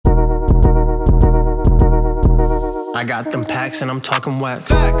I got them packs and I'm talking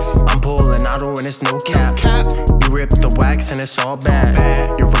wax. I'm pulling auto and it's no cap. You rip the wax and it's all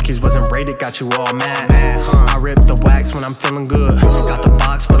bad. Your rookies wasn't rated, got you all mad. I rip the wax when I'm feeling good. Got the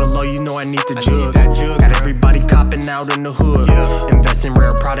box for the low, you know I need the jug. Got everybody copping out in the hood. Invest in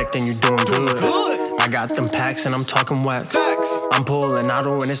rare product and you're doing good. I got them packs and I'm talking wax. I'm pulling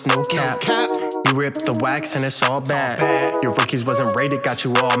auto and it's no cap. You rip the wax and it's all bad. Your rookies wasn't rated, got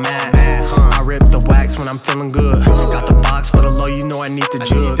you all mad. I rip the wax when I'm feeling good. Got the box for the low, you know I need the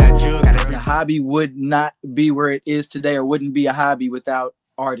jug. The hobby would not be where it is today, or wouldn't be a hobby without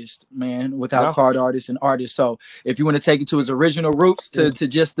artists, man, without card artists and artists. So if you want to take it to its original roots, to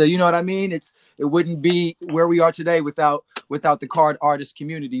just the, you know what I mean, it wouldn't be where we are today without the card artist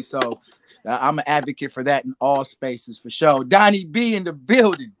community. So I'm an advocate for that in all spaces, for sure. Donnie B in the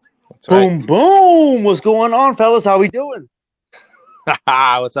building. Boom, boom. What's going on, fellas? How we doing?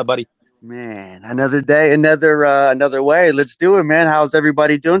 What's up, buddy? Man, another day, another way. Let's do it, man. How's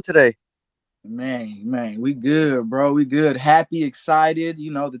everybody doing today? Man, we good, bro. We good. Happy, excited.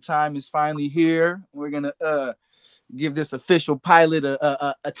 You know, the time is finally here. We're gonna give this official pilot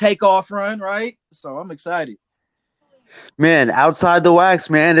a takeoff run, right? So I'm excited. Man, outside the wax,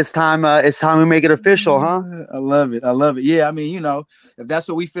 man. It's time we make it official, huh? I love it. Yeah, I mean, you know, if that's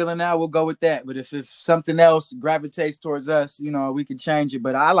what we feeling now, we'll go with that. But if something else gravitates towards us, you know, we could change it.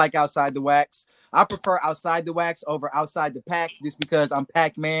 But I like outside the wax. I prefer outside the wax over outside the pack, just because I'm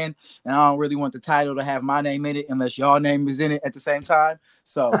Pac-Man and I don't really want the title to have my name in it unless y'all name is in it at the same time.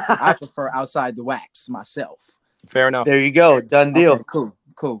 So I prefer outside the wax myself. Fair enough. There you go. Done deal. Okay,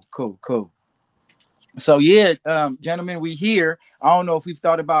 cool. So yeah, gentlemen, we here. I don't know if we've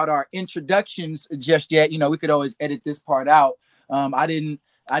thought about our introductions just yet. You know, we could always edit this part out. I didn't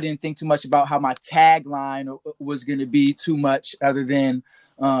think too much about how my tagline was going to be too much, other than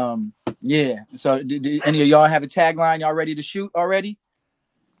yeah. So did any of y'all have a tagline? Y'all ready to shoot already?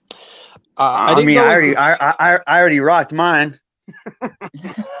 I already rocked mine.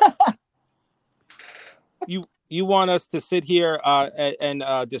 You want us to sit here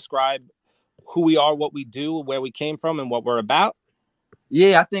and describe who we are, what we do, where we came from, and what we're about?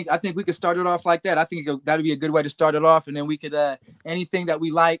 Yeah, I think we could start it off like that. I think that'd be a good way to start it off, and then we could anything that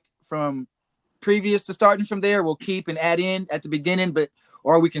we like from previous to starting from there, we'll keep and add in at the beginning,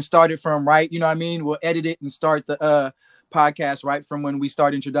 or we can start it from right. You know what I mean? We'll edit it and start the podcast right from when we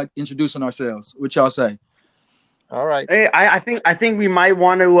start introducing ourselves. What y'all say? All right. Hey, I think we might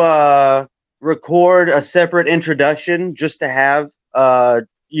want to record a separate introduction just to have something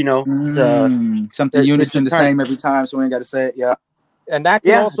unison the same every time, so we ain't got to say it. Yeah. And that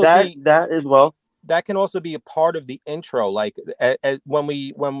can also be that as well. That can also be a part of the intro, like when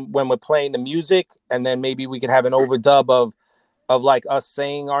we're playing the music, and then maybe we could have an overdub of like us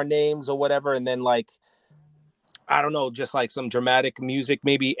saying our names or whatever, and then like, I don't know, just like some dramatic music,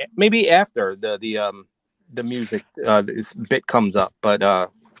 maybe after the music this bit comes up.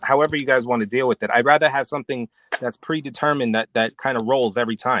 But however you guys want to deal with it, I'd rather have something that's predetermined that kind of rolls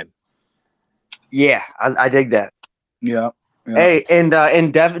every time. Yeah, I dig that. Yeah. Hey, and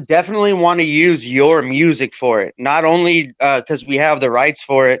definitely want to use your music for it. Not only because we have the rights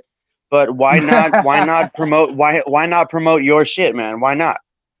for it, but why not promote your shit, man? Why not?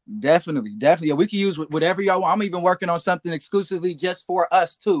 Definitely. Yeah, we can use whatever y'all want. I'm even working on something exclusively just for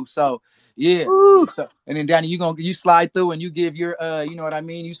us too. So yeah. Woo. So, and then Danny, you slide through and you give your you know what I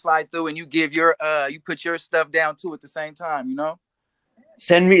mean? You slide through and you give your you put your stuff down too at the same time, you know?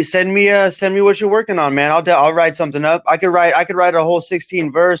 Send me what you're working on, man. I'll write something up. I could write a whole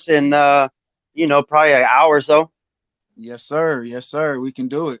 16 verse in probably an hour or so. Yes, sir. We can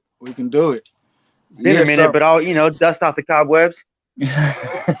do it. Been a minute, but I'll dust off the cobwebs.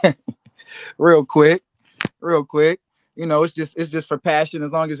 real quick. You know, it's just for passion.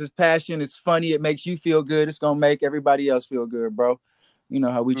 As long as it's passion, it's funny, it makes you feel good, it's gonna make everybody else feel good, bro. You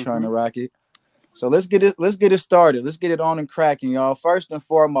know how we trying to rock it. So let's get it started. Let's get it on and cracking, y'all. First and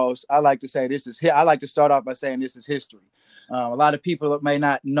foremost, I like to start off by saying this is history. A lot of people may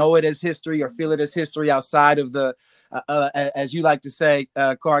not know it as history or feel it as history outside of the, as you like to say,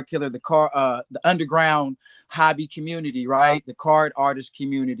 Card Killer, the underground hobby community, right? The card artist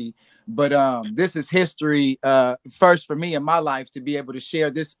community. But this is history first for me in my life to be able to share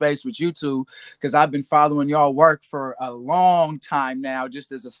this space with you two, because I've been following y'all work for a long time now,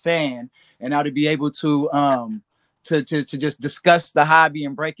 just as a fan, and now to be able to just discuss the hobby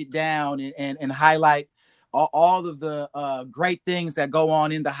and break it down and highlight all of the great things that go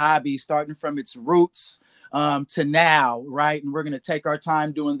on in the hobby, starting from its roots to now, right? And we're going to take our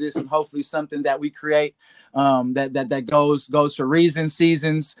time doing this, and hopefully something that we create that goes for reasons,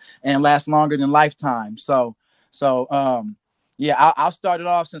 seasons, and lasts longer than lifetime. So So yeah, I'll start it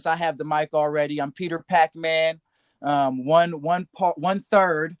off since I have the mic already. I'm Peter Pac-Man, one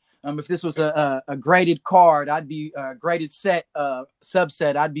third. If this was a graded card, I'd be graded set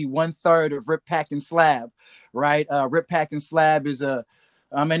subset. I'd be 1/3 of Rip Pack and Slab, right? Rip Pack and Slab is and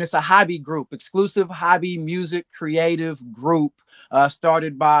it's a hobby group, exclusive hobby music creative group,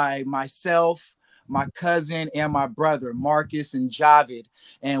 started by myself, my cousin, and my brother Marcus and Javid.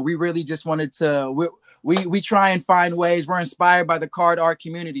 And we really just wanted to. We try and find ways. We're inspired by the card art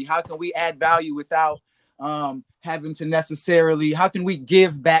community. How can we add value without having to necessarily, how can we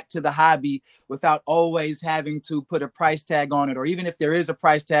give back to the hobby without always having to put a price tag on it? Or even if there is a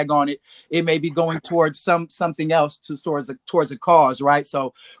price tag on it, it may be going towards something else, towards a cause, right?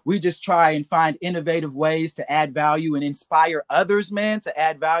 So we just try and find innovative ways to add value and inspire others, man, to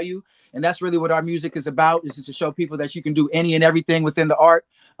add value. And that's really what our music is about, is to show people that you can do any and everything within the art,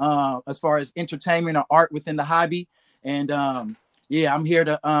 as far as entertainment or art within the hobby. And yeah, I'm here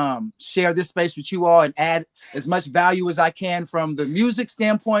to share this space with you all and add as much value as I can from the music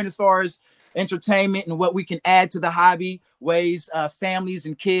standpoint, as far as entertainment and what we can add to the hobby, ways families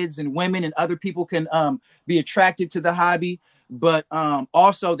and kids and women and other people can be attracted to the hobby. But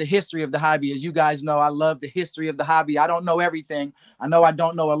also the history of the hobby. As you guys know, I love the history of the hobby. I don't know everything. I know I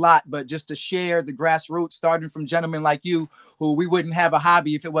don't know a lot, but just to share the grassroots, starting from gentlemen like you, who we wouldn't have a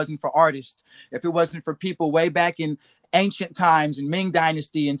hobby if it wasn't for artists, if it wasn't for people way back in ancient times and Ming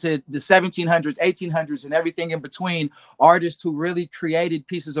Dynasty into the 1700s, 1800s, and everything in between, artists who really created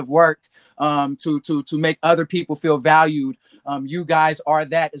pieces of work to make other people feel valued. You guys are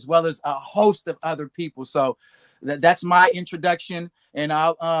that, as well as a host of other people. So that's my introduction. And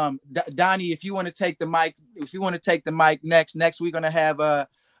I'll Donnie, if you want to take the mic, next we're gonna have a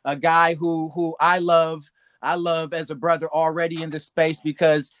guy who I love as a brother already in this space,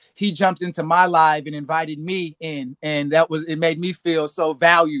 because he jumped into my live and invited me in, and it made me feel so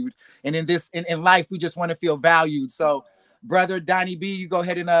valued. And in life, we just want to feel valued. So brother Donnie B, you go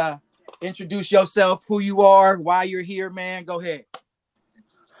ahead and introduce yourself, who you are, why you're here, man. Go ahead.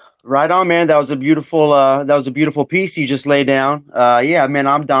 Right on, man. That was a beautiful piece you just laid down. Yeah, man,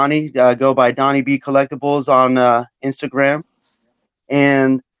 I'm Donnie. Go by Donnie B Collectibles on Instagram.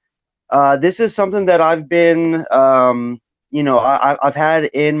 And this is something that I've been, I've had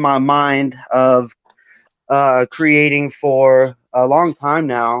in my mind of creating for a long time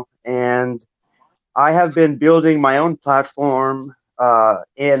now. And I have been building my own platform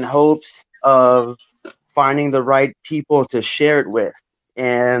in hopes of finding the right people to share it with.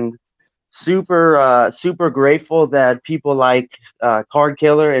 And super grateful that people like Card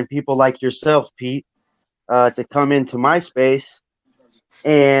Killer and people like yourself, Pete, to come into my space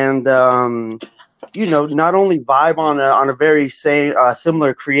and not only vibe on a very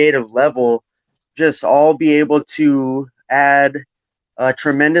similar creative level, just all be able to add a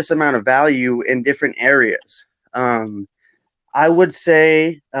tremendous amount of value in different areas. I would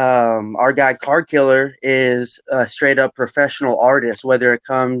say our guy Card Killer is a straight up professional artist, whether it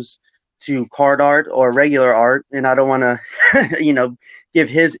comes to card art or regular art. And I don't want to, give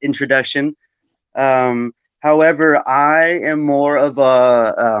his introduction. However, I am more of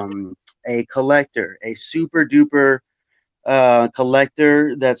a collector, a super duper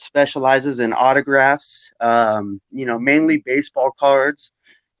collector that specializes in autographs, mainly baseball cards.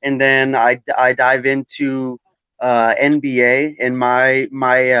 And then I dive into NBA, and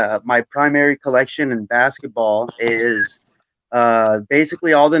my primary collection in basketball is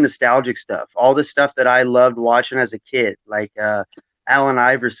basically all the nostalgic stuff, all the stuff that I loved watching as a kid, like Allen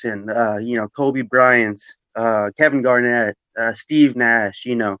Iverson, Kobe Bryant, Kevin Garnett, Steve Nash,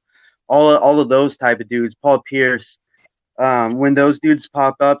 all of those type of dudes, Paul Pierce. When those dudes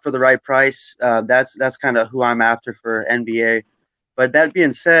pop up for the right price, that's kind of who I'm after for NBA. But that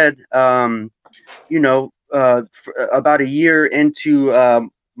being said, about a year into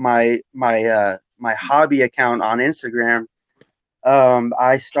my hobby account on Instagram,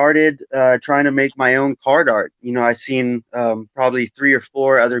 I started trying to make my own card art. I seen probably 3 or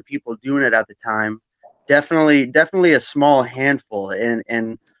 4 other people doing it at the time. Definitely a small handful,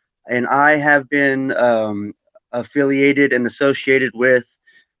 and I have been affiliated and associated with,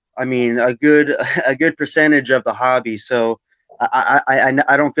 a good percentage of the hobby. So I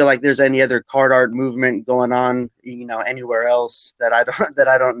don't feel like there's any other card art movement going on, anywhere else that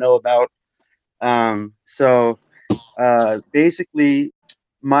I don't know about. So basically,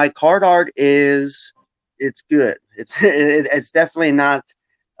 my card art it's good. It's definitely not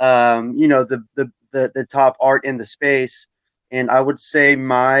the top art in the space. And I would say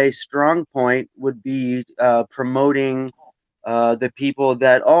my strong point would be promoting the people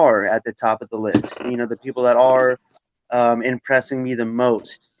that are at the top of the list, the people that are impressing me the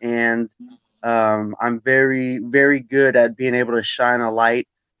most. And I'm very, very good at being able to shine a light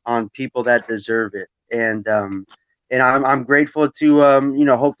on people that deserve it. And I'm grateful to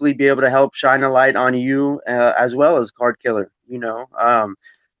hopefully be able to help shine a light on you as well as Card Killer.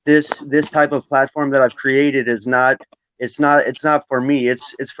 This type of platform that I've created is not it's not for me.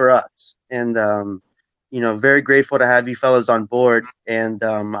 It's for us. And very grateful to have you fellas on board. And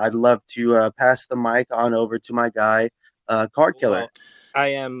I'd love to pass the mic on over to my guy, Card Killer. Well, I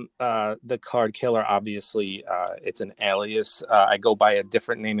am the Card Killer. Obviously, it's an alias. I go by a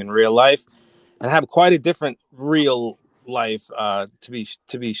different name in real life, and have quite a different real life. To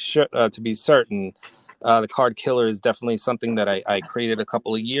be certain, the Card Killer is definitely something that I created a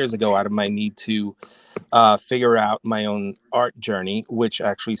couple of years ago out of my need to figure out my own art journey, which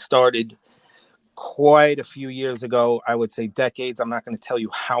actually started quite a few years ago. I would say decades. I'm not going to tell you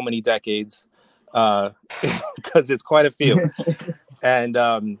how many decades, because it's quite a few. And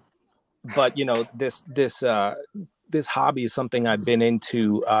but this hobby is something I've been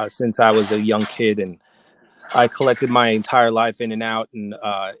into since I was a young kid, and I collected my entire life in and out. And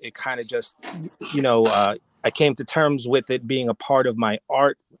it kind of just, I came to terms with it being a part of my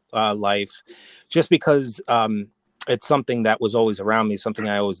art life, just because it's something that was always around me, something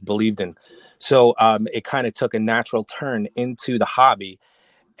I always believed in. So it kind of took a natural turn into the hobby.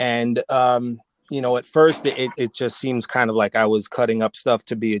 And at first it just seems kind of like I was cutting up stuff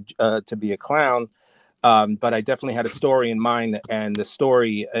to be a clown. But I definitely had a story in mind, and the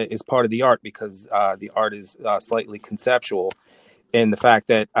story is part of the art, because the art is slightly conceptual in the fact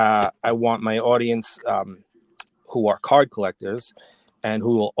that I want my audience, who are card collectors and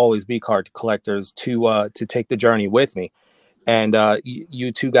who will always be card collectors, to take the journey with me. And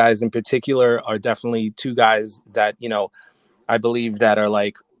you two guys in particular are definitely two guys that, I believe that are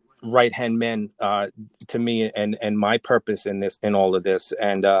like right-hand men to me and my purpose in all of this.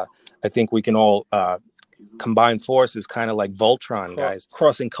 And I think we can all combine forces, kind of like Voltron, guys,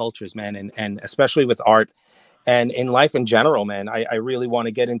 crossing cultures, man, and especially with art and in life in general, man. I really want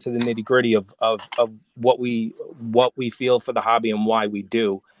to get into the nitty-gritty of what we feel for the hobby and why we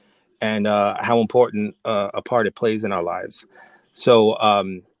do, and how important a part it plays in our lives.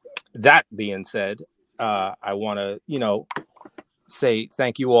 So that being said, I want to say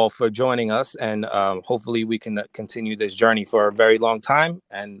thank you all for joining us, and hopefully we can continue this journey for a very long time.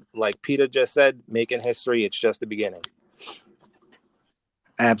 And like Peter just said, making history, it's just the beginning.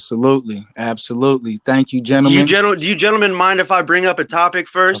 Absolutely. Thank you, gentlemen. Do you gentlemen mind if I bring up a topic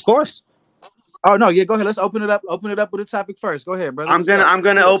first? Of course. Oh no, yeah, go ahead. Let's open it up with a topic first. Go ahead, brother. I'm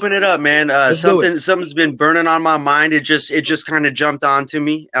gonna open it up, man. Something's been burning on my mind. It just kind of jumped onto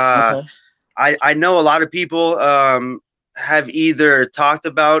me. Okay. I know a lot of people have either talked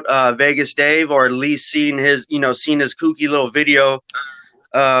about Vegas Dave, or at least seen his kooky little video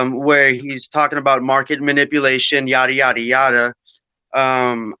where he's talking about market manipulation, yada yada yada.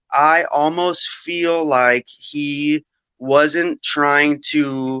 I almost feel like he wasn't trying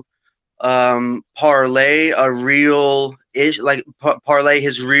to parlay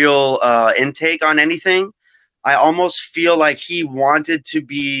his real intake on anything. I almost feel like he wanted to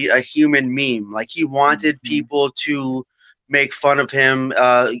be a human meme. Like he wanted people to make fun of him,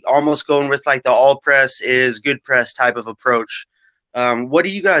 almost going with like the all press is good press type of approach. What do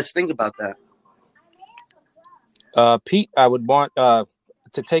you guys think about that? Pete, I would want to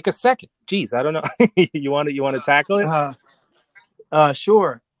take a second. Jeez, I don't know. You want to tackle it?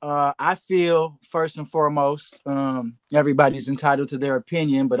 Sure. I feel first and foremost, everybody's entitled to their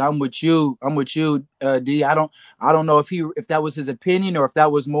opinion, but I'm with you, D. I don't know if that was his opinion, or if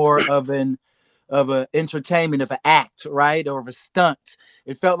that was more of an entertainment, of an act, right, or of a stunt.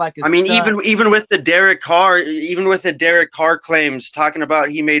 It felt like a stunt. even with the Derek Carr claims, talking about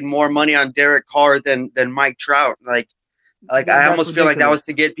he made more money on Derek Carr than Mike Trout. Like I almost feel like that was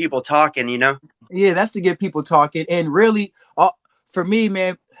to get people talking, Yeah, that's to get people talking. And really, for me,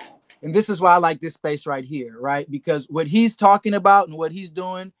 man, and this is why I like this space right here, right? Because what he's talking about and what he's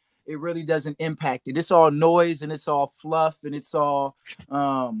doing, it really doesn't impact it. It's all noise, and it's all fluff, and it's all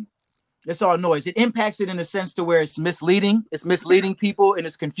noise. It impacts it in a sense to where it's misleading. It's misleading people, and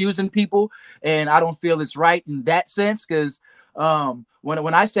it's confusing people. And I don't feel it's right in that sense, because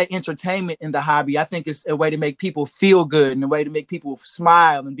when I say entertainment in the hobby, I think it's a way to make people feel good, and a way to make people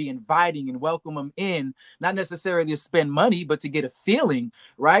smile and be inviting and welcome them in, not necessarily to spend money, but to get a feeling,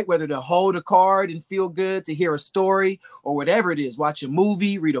 right? Whether to hold a card and feel good, to hear a story, or whatever it is, watch a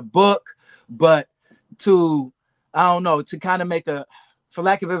movie, read a book, but to kind of make for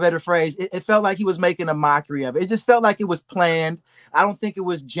lack of a better phrase, it felt like he was making a mockery of it. It just felt like it was planned. I don't think it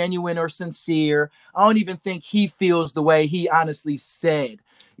was genuine or sincere. I don't even think he feels the way he honestly said.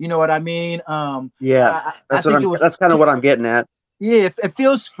 You know what I mean? Yeah, that's that's kind of what I'm getting at. Yeah, it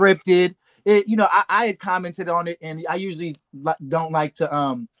feels scripted. I had commented on it, and I usually don't like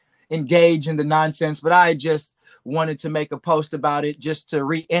to engage in the nonsense, but I just wanted to make a post about it just to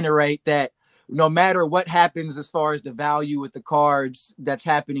reiterate that no matter what happens as far as the value with the cards that's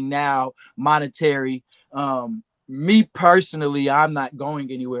happening now, monetary, me personally, I'm not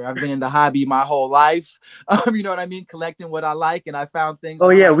going anywhere. I've been in the hobby my whole life. You know what I mean? Collecting what I like, and I found things. Oh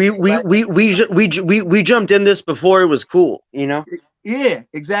yeah, we jumped in this before it was cool, you know? Yeah,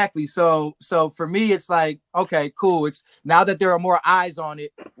 exactly. So for me, it's like, okay, cool. It's now that there are more eyes on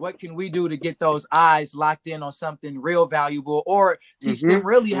it, what can we do to get those eyes locked in on something real valuable, or teach them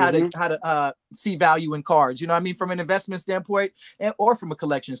really how to see value in cards? You know what I mean? From an investment standpoint or from a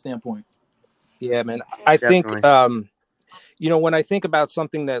collection standpoint. Yeah, man. I think when I think about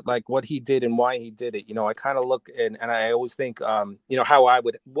something that like what he did and why he did it, I kind of look and I always think, how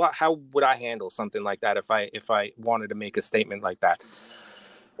would I handle something like that if I wanted to make a statement like that?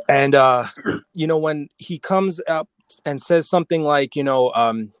 And, when he comes up and says something like,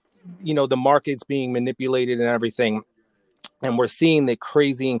 the market's being manipulated and everything, and we're seeing the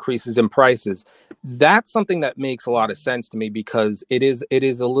crazy increases in prices, that's something that makes a lot of sense to me, because it is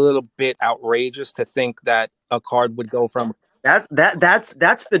a little bit outrageous to think that a card would go from that's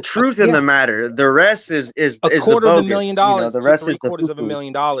the truth in the matter. The rest is $250,000 the rest to is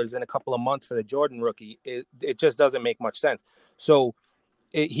 $750,000 in a couple of months for the Jordan rookie. It just doesn't make much sense. So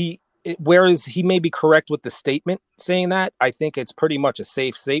whereas he may be correct with the statement saying that, I think it's pretty much a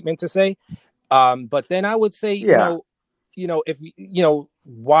safe statement to say. But then I would say,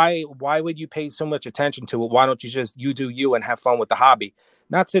 why would you pay so much attention to it? Why don't you do you and have fun with the hobby,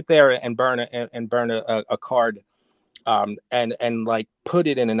 not sit there and burn a card, and like put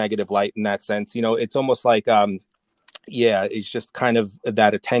it in a negative light in that sense. It's almost like, it's just kind of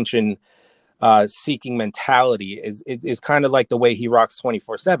that attention seeking mentality is kind of like the way he rocks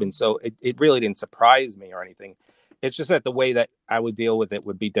 24/7. So it really didn't surprise me or anything. It's just that the way that I would deal with it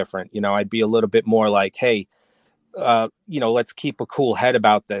would be different. I'd be a little bit more like, hey, let's keep a cool head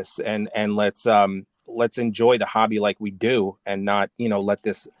about this, and let's enjoy the hobby like we do, and not, let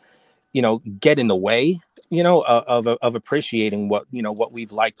this, get in the way, of appreciating what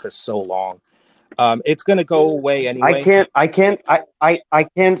we've liked for so long. It's going to go away anyway. I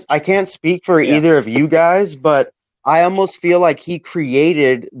can't speak for either of you guys, but I almost feel like he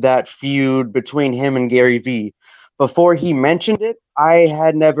created that feud between him and Gary Vee. Before he mentioned it, I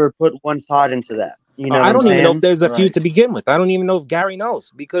had never put one thought into that. I don't even know if there's a feud to begin with. I don't even know if Gary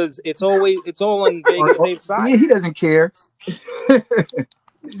knows, because it's all on Vegas Dave's side. He doesn't care.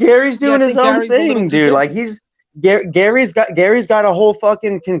 Gary's doing his own thing, dude. Like Gary's got a whole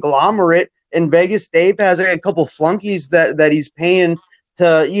fucking conglomerate, and Vegas Dave has a couple flunkies that he's paying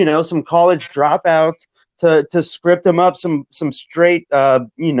to, some college dropouts to script them up some straight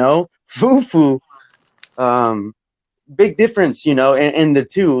foo-foo. Big difference, in the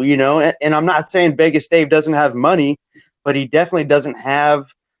two, and I'm not saying Vegas Dave doesn't have money, but he definitely doesn't have,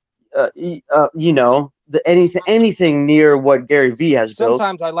 anything near what Gary Vee has built.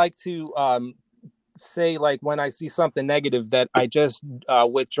 Sometimes I like to say, like, when I see something negative, that I just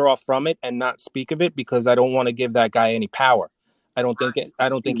withdraw from it and not speak of it, because I don't want to give that guy any power. I don't think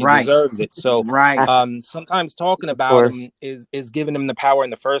he deserves it. So sometimes talking about him is giving him the power in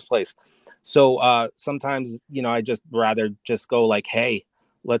the first place. So sometimes, I just rather just go like, hey,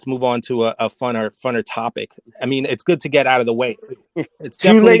 let's move on to a funner topic. I mean, it's good to get out of the way. It's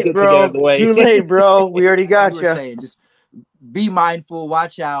too late, bro. To get out of the way. Too late, bro. We already got you. Saying, just be mindful,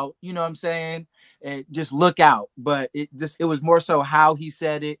 watch out. You know what I'm saying? And just look out. But it was more so how he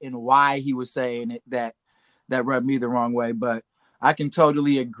said it and why he was saying it that rubbed me the wrong way. But I can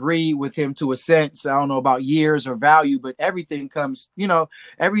totally agree with him to a sense. I don't know about years or value, but everything comes,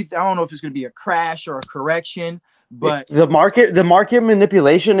 everything. I don't know if it's going to be a crash or a correction, but the market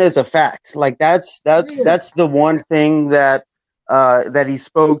manipulation is a fact. Like that's the one thing that he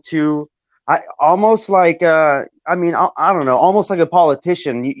spoke to. I almost like I don't know, almost like a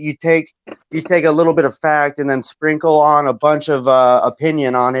politician. You take a little bit of fact and then sprinkle on a bunch of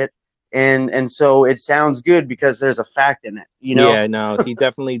opinion on it. And so it sounds good because there's a fact in it, Yeah, no, he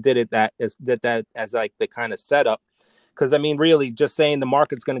definitely did it that as like the kind of setup. Because I mean, really, just saying the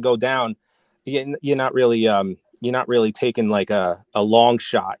market's going to go down, you're not really taking like a long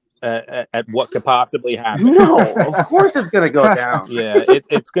shot at what could possibly happen. No, of course it's going to go down. Yeah,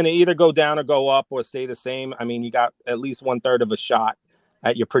 it's going to either go down or go up or stay the same. I mean, you got at least 1/3 of a shot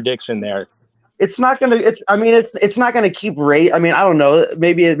at your prediction there. It's not gonna. It's not gonna keep rate. I mean, I don't know.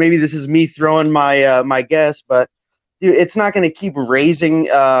 Maybe this is me throwing my my guess, but dude, it's not gonna keep raising.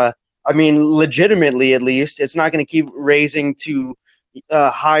 I mean, legitimately, at least, it's not gonna keep raising to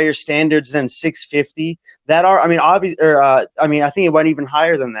higher standards than 650. That are, I mean, obvious. Or I mean, I think it went even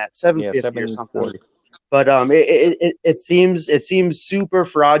higher than that, 750 or something. But it seems super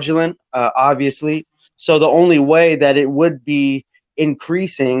fraudulent, obviously. So the only way that it would be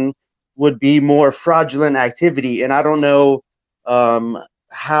increasing would be more fraudulent activity, and I don't know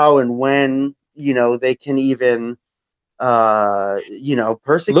how and when they can even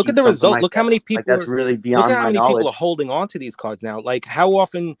persecute. Look at the result. Like look how many people. Like that's really beyond look at how my many knowledge. people are holding on to these cards now. Like, how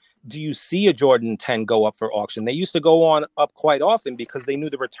often do you see a Jordan 10 go up for auction? They used to go on up quite often because they knew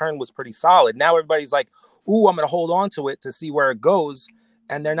the return was pretty solid. Now everybody's like, "Ooh, I'm going to hold on to it to see where it goes,"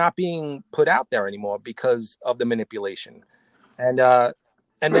 and they're not being put out there anymore because of the manipulation. And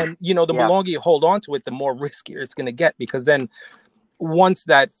then the longer you hold on to it, the more riskier it's going to get, because then once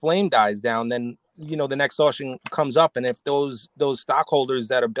that flame dies down, then the next auction comes up, and if those stockholders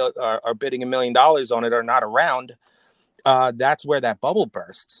that are bidding $1 million on it are not around, that's where that bubble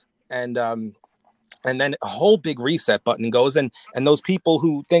bursts, and then a whole big reset button goes, and those people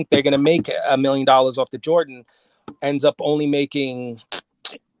who think they're going to make $1 million off the Jordan ends up only making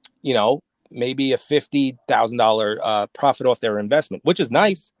maybe a $50,000 profit off their investment, which is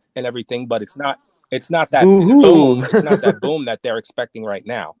nice and everything, but it's not that boom. It's not that boom that they're expecting right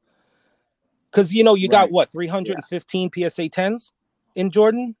now. Because you got what, 315 PSA 10s in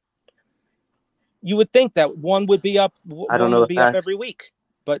Jordan. You would think that one would be up. One would be up every week,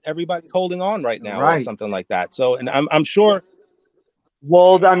 but everybody's holding on right now, or something like that. So, and I'm sure.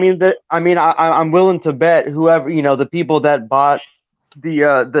 Well, I'm willing to bet whoever the people that bought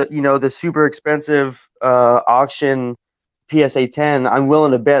the super expensive auction PSA 10, I'm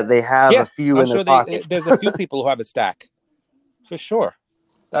willing to bet they have a few in their pocket. There's a few people who have a stack, for sure.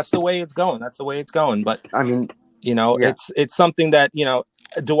 That's the way it's going. But I mean, it's something that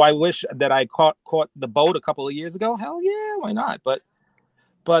do I wish that I caught the boat a couple of years ago? Hell yeah, why not? But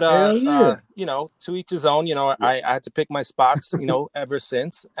to each his own. I had to pick my spots, ever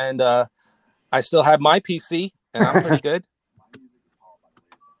since, and I still have my PC, and I'm pretty good.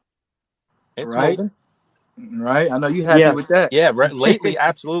 It's moving. Right, I know you happy with that. Yeah, lately,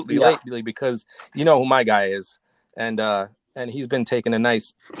 absolutely, lately, because you know who my guy is, and he's been taking a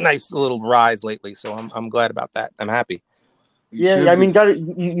nice little rise lately. So I'm glad about that. I'm happy. I mean,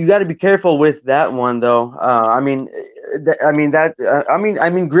 you got to be careful with that one, though.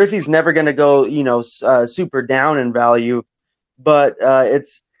 Griffey's never going to go, super down in value, but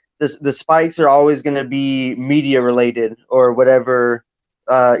it's the spikes are always going to be media related or whatever,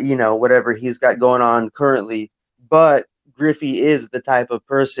 whatever he's got going on currently. But Griffey is the type of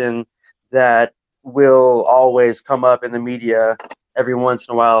person that will always come up in the media every once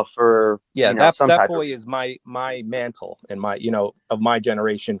in a while for that boy is my mantle and my of my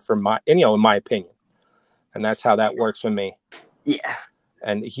generation, for my in my opinion, and that's how that works for me. Yeah,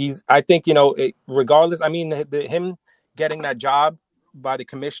 and I think regardless, I mean him getting that job by the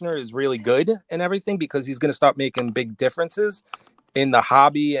commissioner is really good and everything, because he's going to start making big differences in the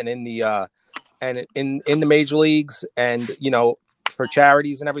hobby and in the in the major leagues, and for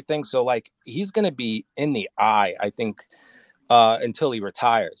charities and everything. So like he's going to be in the eye, I think, until he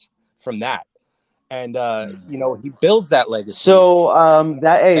retires from that, and he builds that legacy. So and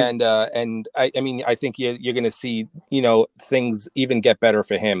I mean I think you're going to see things even get better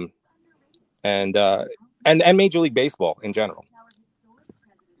for him, and Major League Baseball in general.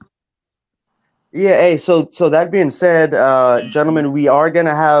 Yeah. Hey, so that being said, gentlemen, we are going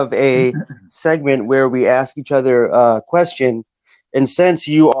to have a segment where we ask each other a question. And since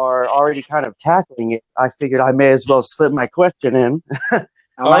you are already kind of tackling it, I figured I may as well slip my question in.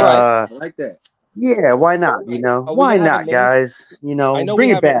 I like that. Yeah, why not? Why not, guys? I know bring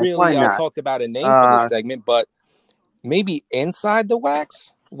we it back. haven't really Why not? talked about a name for this segment, but maybe Inside the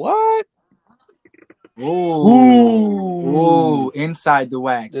Wax? What? Ooh, Inside the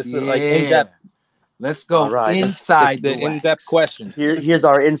Wax. This is like in-depth. Let's go inside the in-depth question. Here's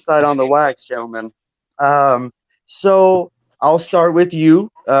our Inside on the Wax, gentlemen. So I'll start with you,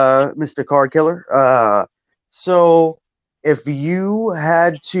 Mr. Card Killer. So if you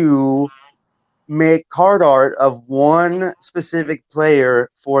had to make card art of one specific player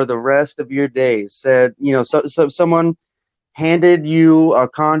for the rest of your days, said, so someone handed you a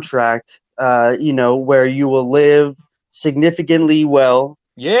contract, where you will live significantly well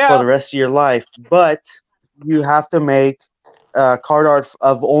for the rest of your life, but you have to make card art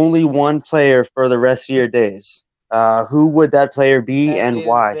of only one player for the rest of your days. Who would that player be and Is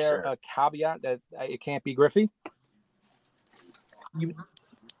why, there sir? a caveat that it can't be Griffey?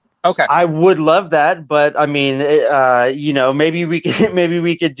 Okay. I would love that, but I mean, maybe we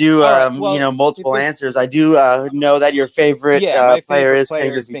could do All right. Well, if multiple it's answers. I do know that your favorite my player favorite is player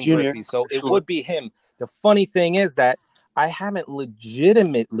Ken has Griffey been Jr. Griffey, so for it sure. would be him. The funny thing is that I haven't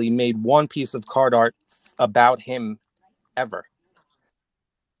legitimately made one piece of card art about him ever.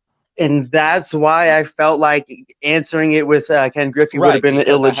 And that's why I felt like answering it with Ken Griffey would have been because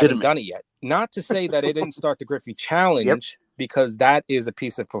I haven't illegitimate. done it yet. Not to say that it didn't start the Griffey Challenge, because that is a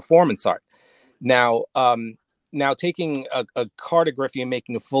piece of performance art. Now, taking a card of Griffey and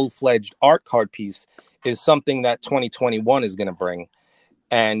making a full-fledged art card piece is something that 2021 is going to bring.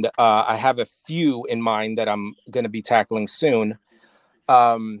 And I have a few in mind that I'm going to be tackling soon.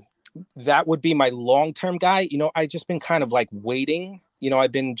 That would be my long-term guy. I've just been kind of like waiting.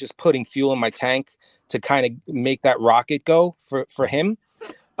 I've been just putting fuel in my tank to kind of make that rocket go for him.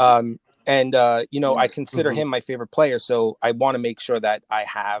 I consider him my favorite player. So I want to make sure that I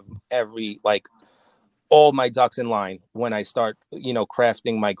have all my ducks in line when I start,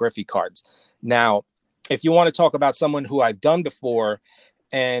 crafting my Griffey cards. Now, if you want to talk about someone who I've done before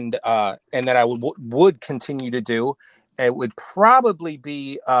and that I would continue to do, it would probably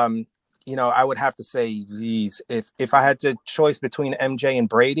be, I would have to say these. If I had to choice between MJ and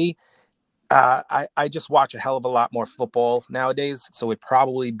Brady, I just watch a hell of a lot more football nowadays, so it'd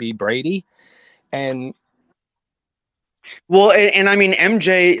probably be Brady. And well, and I mean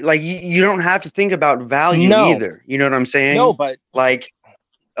MJ, like you don't have to think about value either. You know what I'm saying? No, but like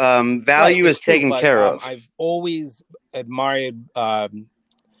value is taken care of. I've always admired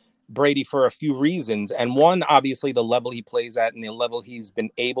Brady for a few reasons, and one, obviously, the level he plays at and the level he's been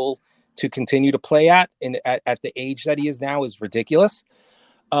able to continue to play at the age that he is now is ridiculous.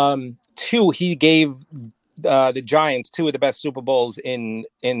 Two, he gave the Giants two of the best Super Bowls in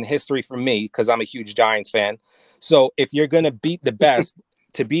history for me, because I'm a huge Giants fan. So if you're going to beat the best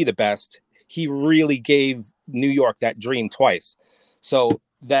to be the best, he really gave New York that dream twice. So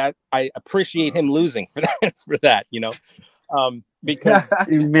that I appreciate him losing for that, because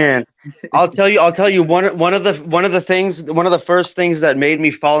man, I'll tell you one of the first things that made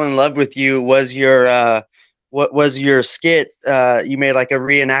me fall in love with you was your skit. You made like a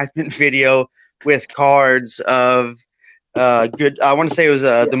reenactment video with cards of I want to say it was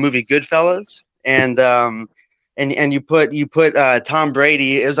the movie Goodfellas, and you put Tom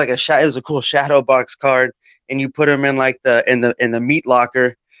Brady. It was like it was a cool shadow box card, and you put him in like in the meat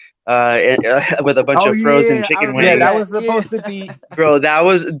locker with a bunch of frozen chicken wings. Yeah, that was supposed to be. Bro, that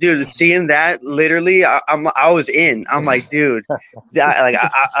was, dude. Seeing that, literally, I was in. I'm like, dude,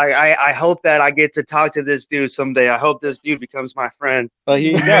 I hope that I get to talk to this dude someday. I hope this dude becomes my friend. Well,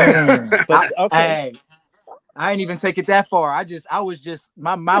 here you go. But, okay. Hey, I ain't even take it that far.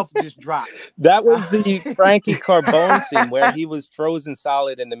 My mouth just dropped. That was the Frankie Carbone scene where he was frozen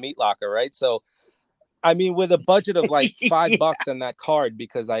solid in the meat locker, right? So, I mean, with a budget of like $5 on that card,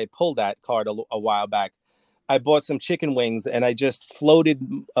 because I pulled that card a while back, I bought some chicken wings and I just floated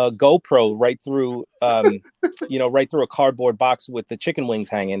a GoPro right through, right through a cardboard box with the chicken wings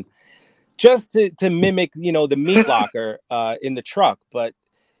hanging, just to mimic, the meat locker in the truck. But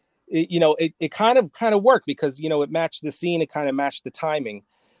it kind of worked because it matched the scene, it kind of matched the timing.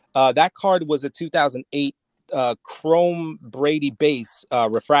 That card was a 2008 Chrome Brady base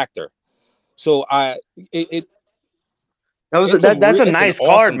refractor. So that's a nice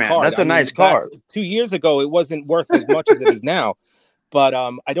card, man. That's a nice card. 2 years ago, it wasn't worth as much as it is now, but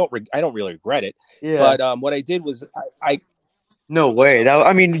I don't really regret it. Yeah. But what I did was I no way.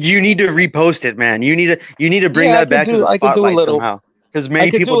 You need to repost it, man. You need to bring that back to the spotlight somehow, because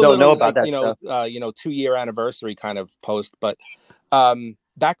many people don't know about that stuff. 2-year anniversary kind of post, but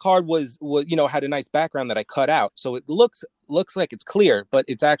that card was had a nice background that I cut out, so it looks like it's clear, but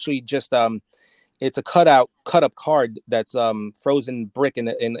it's actually just it's a cut up card that's frozen brick in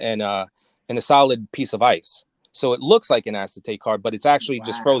a solid piece of ice. So it looks like an acetate card, but it's actually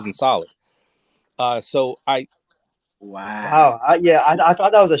just frozen solid. So I Wow. I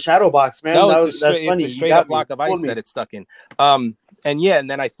thought that was a shadow box, man. That's funny. It's a straight up block of ice that it's stuck in. And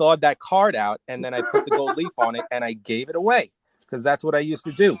then I thawed that card out, and then I put the gold leaf on it, and I gave it away because that's what I used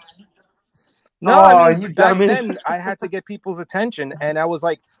to do. No, back then I had to get people's attention, and I was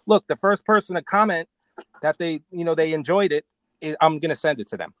like, look, the first person to comment that they enjoyed it, I'm going to send it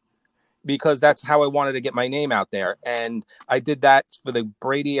to them, because that's how I wanted to get my name out there. And I did that for the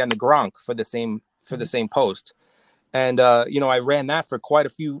Brady and the Gronk for the same post. And, I ran that for quite a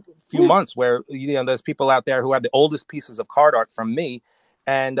few months where, there's people out there who have the oldest pieces of card art from me,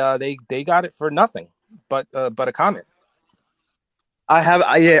 and they got it for nothing. but a comment.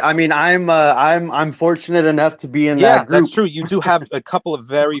 I mean, I'm fortunate enough to be in Yeah, that group. that's true. You do have a couple of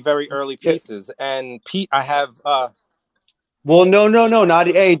very, very early pieces, and Pete, I have. Well, no, not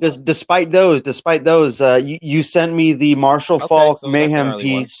hey. Despite those, you sent me the Marshall Okay, Falk so that's an Mayhem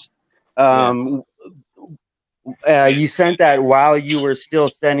early one. piece. Yeah. You sent that while you were still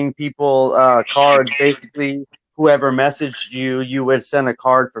sending people cards. Basically, whoever messaged you, you would send a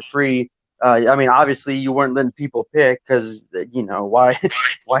card for free. I mean, obviously, you weren't letting people pick because why?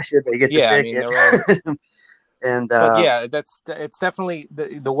 Why should they get to Yeah, I pick mean, it? they're all. And But yeah, it's definitely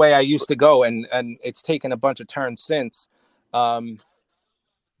the way I used to go, and it's taken a bunch of turns since.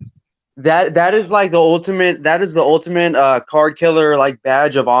 that is like the ultimate. That is the ultimate card killer like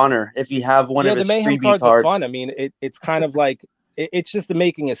badge of honor. If you have one Yeah, of the his Mayhem freebie cards are cards. fun. I mean, it's kind of like it's just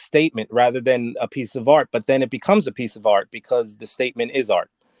making a statement rather than a piece of art. But then it becomes a piece of art because the statement is art,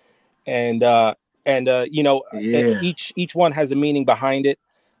 and Yeah. each one has a meaning behind it,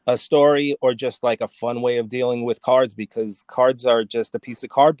 a story, or just like a fun way of dealing with cards. Because cards are just a piece of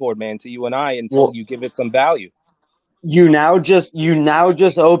cardboard, man, to you and I, until Well, you give it some value. you now just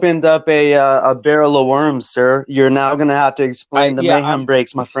opened up a barrel of worms, sir. You're now gonna have to explain the mayhem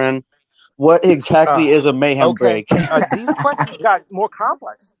breaks, my friend. What exactly is a mayhem Okay. break? These questions got more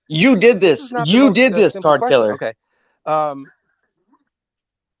complex. You did This is this. not the You most did this, simple card question. killer. Okay.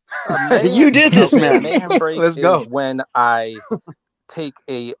 Mayhem, You did this, okay, man. mayhem break Let's go. is when I take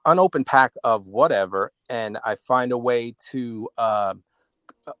a unopened pack of whatever and I find a way to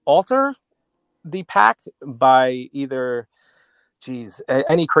alter the pack by either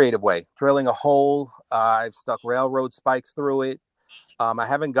any creative way. Drilling a hole, I've stuck railroad spikes through it. I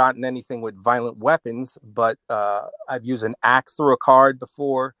haven't gotten anything with violent weapons, but I've used an axe through a card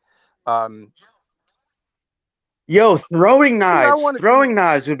before. Yo, throwing I knives. wanted Throwing to.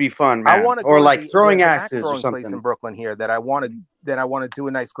 knives would be fun, I man. want to Or go to like throwing there's an axe axes or throwing place in something. Brooklyn here that I want to do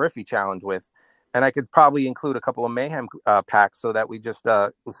a nice Griffey challenge with, and I could probably include a couple of mayhem packs so that we just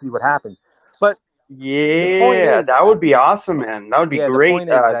we'll see what happens. But the point Yeah, is, that would be awesome, man. That would be yeah, the great. point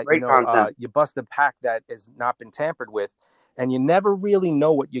is that Great content. you bust a pack that has not been tampered with, and you never really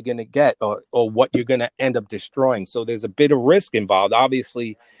know what you're gonna get or what you're gonna end up destroying. So there's a bit of risk involved.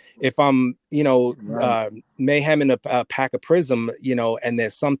 Obviously, if I'm mayhem in a pack of Prism, and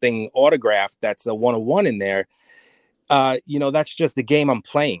there's something autographed that's a 101 in there, that's just the game I'm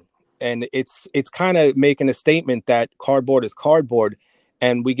playing, and it's kind of making a statement that cardboard is cardboard,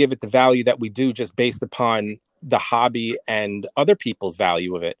 and we give it the value that we do just based upon the hobby and other people's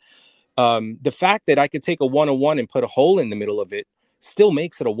value of it. The fact that I could take a 101 and put a hole in the middle of it still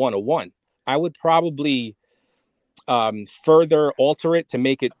makes it a 101. I would probably further alter it to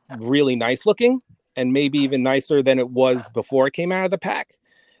make it really nice looking and maybe even nicer than it was before it came out of the pack.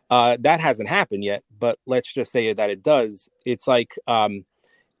 That hasn't happened yet, but let's just say that it does. It's like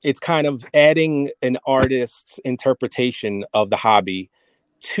it's kind of adding an artist's interpretation of the hobby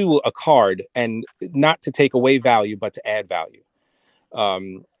to a card, and not to take away value, but to add value.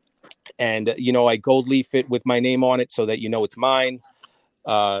 And I gold leaf it with my name on it so that it's mine.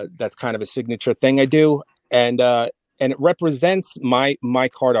 That's kind of a signature thing I do, and it represents my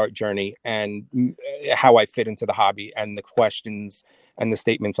card art journey and how I fit into the hobby and the questions and the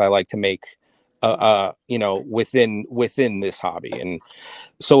statements I like to make within this hobby. And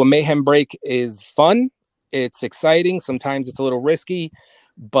so a mayhem break is fun, it's exciting, sometimes it's a little risky,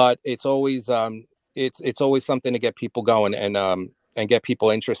 but it's always it's always something to get people going and get people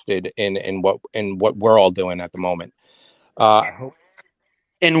interested in what we're all doing at the moment.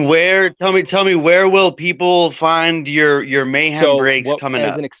 And where? Tell me, where will people find your mayhem breaks coming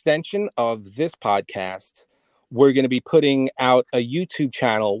as up? an extension of this podcast, we're going to be putting out a YouTube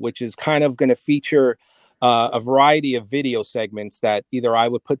channel, which is kind of going to feature a variety of video segments that either I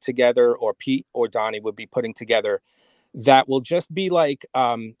would put together or Pete or Donnie would be putting together. That will just be like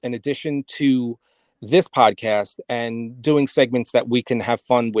an addition to this podcast and doing segments that we can have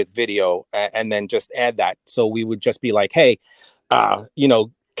fun with video, and then just add that. So we would just be like, hey,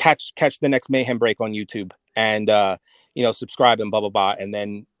 catch the next mayhem break on YouTube, and subscribe and blah blah blah, and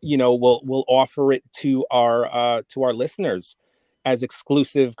then we'll offer it to our listeners as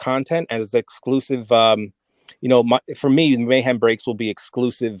exclusive content, as exclusive for me, mayhem breaks will be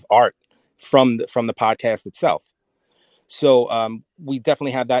exclusive art from the podcast itself. So we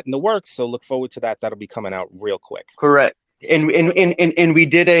definitely have that in the works, so look forward to that. That'll be coming out real quick. Correct. And we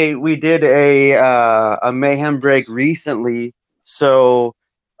did a mayhem break recently, so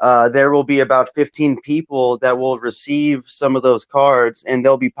there will be about 15 people that will receive some of those cards, and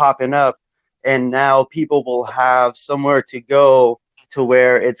they'll be popping up, and now people will have somewhere to go to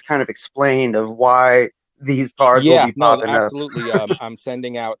where it's kind of explained of why these cards will be popping up. Absolutely. I'm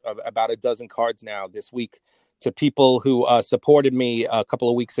sending out about a dozen cards now this week to people who supported me a couple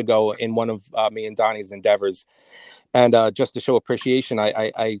of weeks ago in one of me and Donnie's endeavors. And just to show appreciation,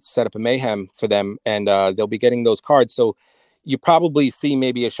 I set up a mayhem for them, and they'll be getting those cards. So you probably see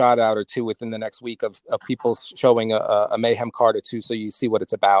maybe a shout out or two within the next week of people showing a mayhem card or two, so you see what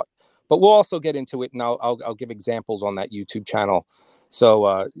it's about. But we'll also get into it, and I'll give examples on that YouTube channel,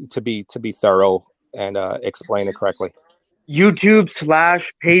 so to be thorough and explain it correctly.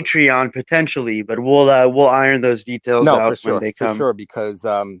 YouTube/Patreon potentially, but we'll iron those details out when they come. For sure, because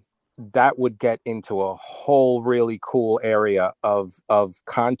that would get into a whole really cool area of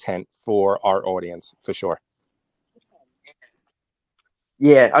content for our audience, for sure.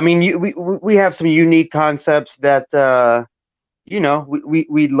 Yeah, I mean, we have some unique concepts that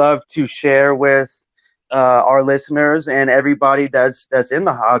we'd love to share with our listeners and everybody that's in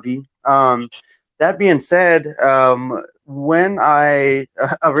the hobby. That being said, when I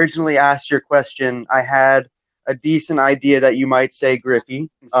originally asked your question, I had a decent idea that you might say Griffey.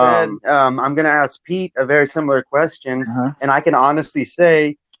 I'm going to ask Pete a very similar question, and I can honestly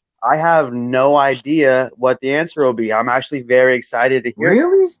say I have no idea what the answer will be. I'm actually very excited to hear.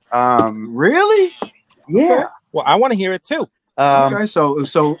 Really? Really? Yeah. Okay. Well, I want to hear it too. Okay. So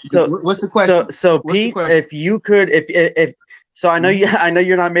what's the question? So Pete, if you could, if so, I know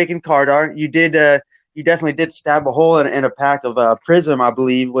you're not making card art. You did. You definitely did stab a hole in a pack of Prism, I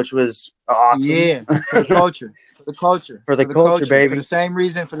believe, which was awesome. Yeah, for the culture, for the culture, baby. For the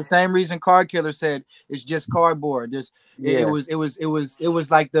same reason, Card Killer said it's just cardboard. It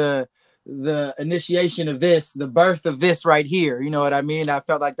was like the initiation of this, the birth of this right here. You know what I mean? I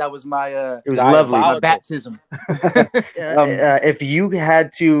felt like that was my it was lovely, my baptism. If you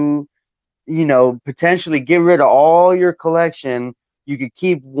had to, potentially get rid of all your collection, you could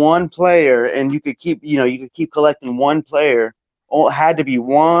keep one player, and you could keep collecting one player. It had to be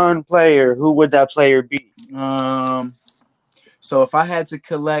one player. Who would that player be? So if I had to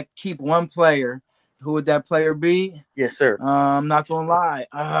keep one player, who would that player be? Yes, sir. I'm not gonna lie.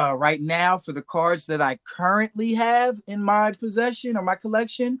 Right now, for the cards that I currently have in my possession or my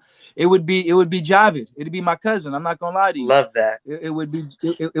collection, it would be Javid. It'd be my cousin. I'm not gonna lie to you. Love that. It would be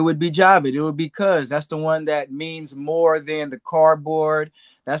Javid. It would be Cuz. That's the one that means more than the cardboard.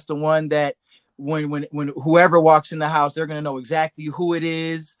 That's the one that when whoever walks in the house, they're gonna know exactly who it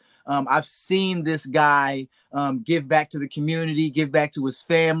is. I've seen this guy give back to the community, give back to his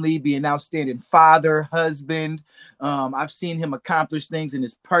family, be an outstanding father, husband. I've seen him accomplish things in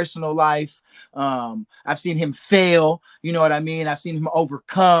his personal life. I've seen him fail. You know what I mean? I've seen him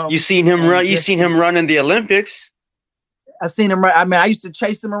overcome. You've seen him run. You've seen him run in the Olympics. I've seen him. I mean, I used to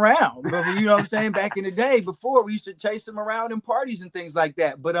chase him around. You know what I'm saying? Back in the day, before we used to chase him around in parties and things like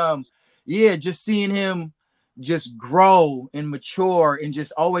that. But yeah, just seeing him just grow and mature and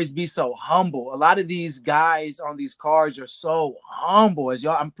just always be so humble. A lot of these guys on these cards are so humble, as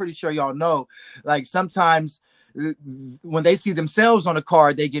y'all, I'm pretty sure y'all know. Like sometimes when they see themselves on a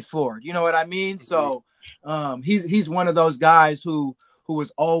card, they get floored. You know what I mean? So he's one of those guys who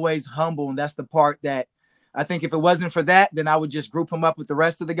was always humble, and that's the part that I think if it wasn't for that, then I would just group him up with the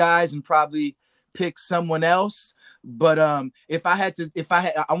rest of the guys and probably pick someone else. But I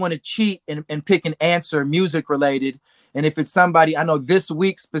want to cheat and pick an answer music related. And if it's somebody, I know this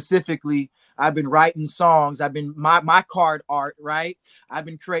week specifically, I've been writing songs. I've been my card art, right? I've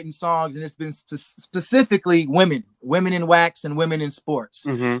been creating songs, and it's been specifically women in wax and women in sports.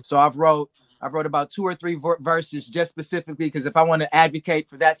 So I've wrote about 2 or 3 verses just specifically because if I want to advocate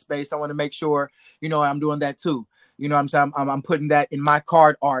for that space, I want to make sure, I'm doing that too. You know what I'm saying? I'm putting that in my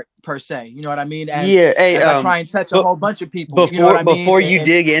card art per se. You know what I mean? As I try and touch a whole bunch of people. Before you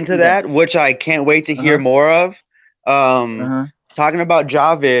dig into that, which I can't wait to hear more of, talking about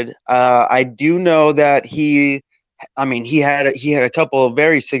Javid, I do know that he had a couple of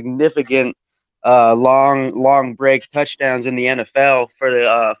very significant long break touchdowns in the NFL for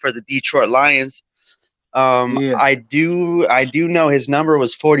the Detroit Lions. I do know his number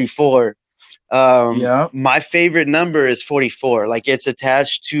was 44. My favorite number is 44. Like it's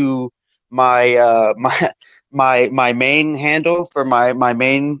attached to my my main handle for my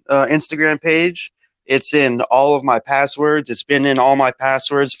main Instagram page. It's in all of my passwords. It's been in all my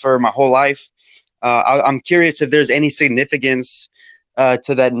passwords for my whole life. I'm curious if there's any significance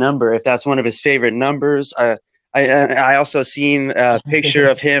to that number, if that's one of his favorite numbers. I also seen a picture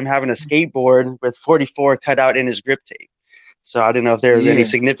of him having a skateboard with 44 cut out in his grip tape. So I don't know if there was any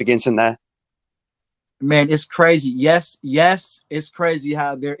significance in that. Man, it's crazy. Yes, it's crazy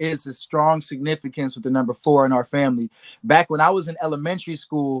how there is a strong significance with the number 4 in our family. Back when I was in elementary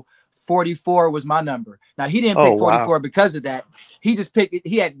school, 44 was my number. Now he didn't Oh pick wow. 44 because of that. He just picked it.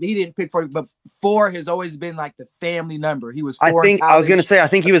 He didn't pick 40, but 4 has always been like the family number. He was 4 in I was gonna college. say I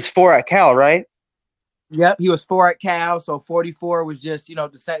think he was 4 at Cal, right? Yep, he was 4 at Cal, so 44 was just the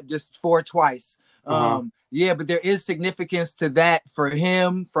same, just 4 twice. Uh-huh. Yeah, but there is significance to that for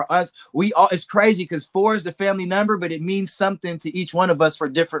him, for us. We all, it's crazy because 4 is the family number, but it means something to each one of us for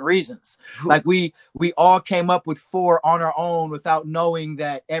different reasons. Like we all came up with 4 on our own without knowing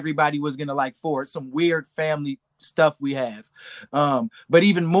that everybody was gonna like 4. It's some weird family stuff we have. But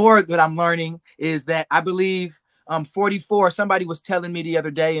even more that I'm learning is that I believe 44. Somebody was telling me the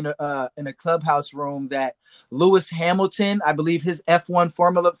other day in a clubhouse room that Lewis Hamilton, I believe his F1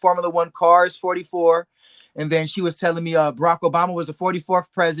 Formula One car is 44. And then she was telling me Barack Obama was the 44th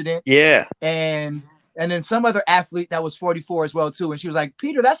president. Yeah. And then some other athlete that was 44 as well too. And she was like,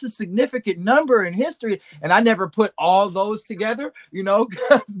 Peter, that's a significant number in history. And I never put all those together,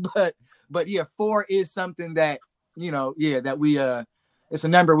 but yeah, 4 is something that, that we it's a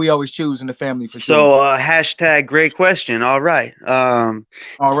number we always choose in the family for so, sure. hashtag great question. All right. All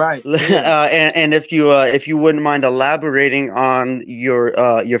right. Yeah. And if you wouldn't mind elaborating on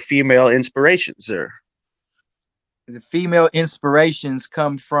your female inspiration, sir. The female inspirations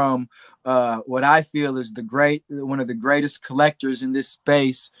come from what I feel is one of the greatest collectors in this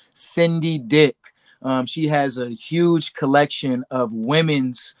space, Cindy Dick. She has a huge collection of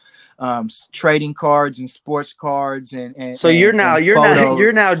women's trading cards and sports cards and so you're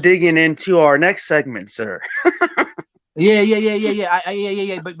now digging into our next segment, sir.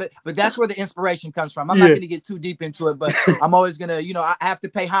 Yeah. But that's where the inspiration comes from. I'm not going to get too deep into it, but I'm always going to, I have to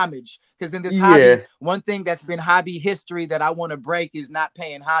pay homage because in this hobby, one thing that's been hobby history that I want to break is not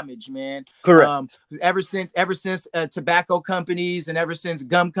paying homage, man. Correct. Ever since tobacco companies and ever since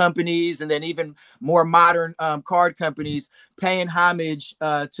gum companies and then even more modern card companies paying homage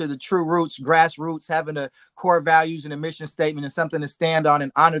to the true roots, grassroots, having a core values and a mission statement and something to stand on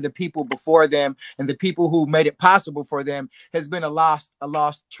and honor the people before them and the people who made it possible for them has been a lost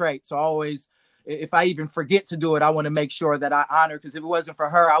trait. So always, if I even forget to do it, I want to make sure that I honor, because if it wasn't for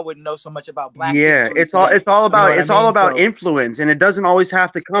her, I wouldn't know so much about Black history. It's all about influence, and it doesn't always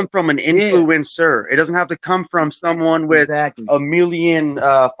have to come from an influencer. It doesn't have to come from someone with a million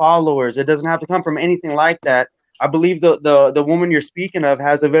followers. It doesn't have to come from anything like that. I believe the woman you're speaking of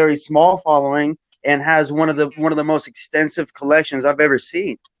has a very small following and has one of the most extensive collections I've ever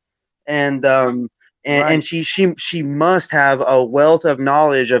seen, and she must have a wealth of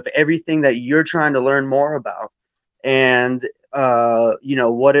knowledge of everything that you're trying to learn more about, and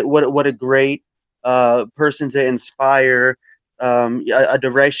what a great person to inspire a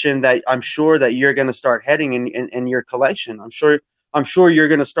direction that I'm sure that you're going to start heading in your collection. I'm sure you're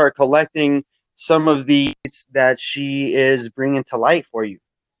going to start collecting some of the that she is bringing to light for you.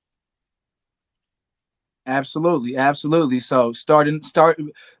 Absolutely. So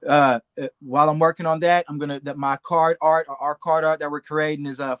while I'm working on that, my card art, our card art that we're creating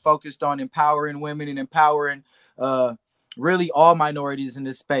is focused on empowering women and empowering really all minorities in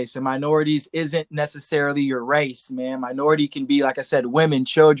this space. And minorities isn't necessarily your race, man. Minority can be, like I said, women,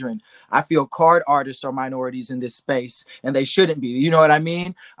 children. I feel card artists are minorities in this space, and they shouldn't be. You know what I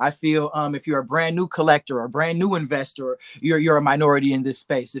mean? I feel if you're a brand new collector or a brand new investor, you're a minority in this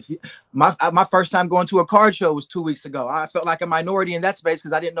space. My first time going to a card show was 2 weeks ago. I felt like a minority in that space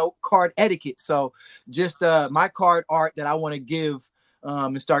because I didn't know card etiquette. So just my card art that I want to give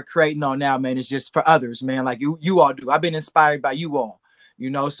and start creating on now, man, it's just for others, man, like you all do. I've been inspired by you all,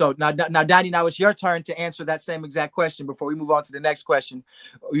 so now Donnie, now it's your turn to answer that same exact question before we move on to the next question.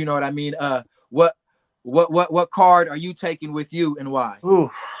 You know what I mean? What card are you taking with you and why? Ooh,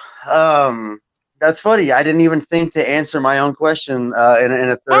 that's funny. I didn't even think to answer my own question in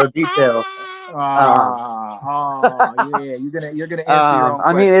a thorough detail. Yeah, you're gonna answer your own question.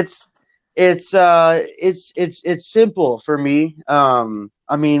 I mean, it's simple for me.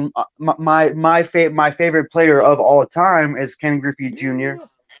 I mean, my favorite player of all time is Ken Griffey Jr.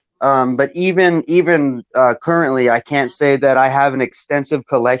 But even currently, I can't say that I have an extensive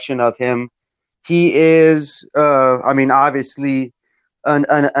collection of him. He is, I mean, obviously an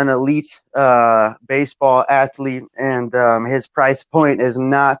elite baseball athlete, and his price point is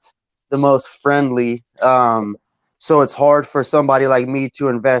not the most friendly. So it's hard for somebody like me to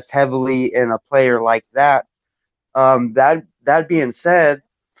invest heavily in a player like that. That being said,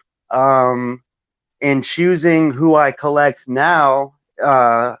 in choosing who I collect now,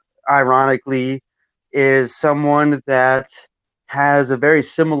 ironically, is someone that has a very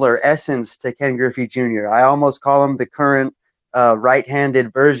similar essence to Ken Griffey Jr. I almost call him the current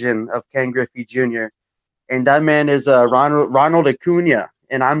right-handed version of Ken Griffey Jr. And that man is Ronald Acuna.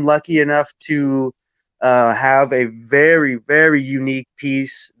 And I'm lucky enough to have a very, very unique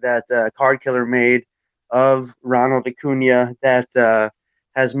piece that Card Killer made of Ronald Acuna that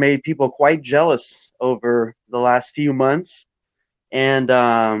has made people quite jealous over the last few months. And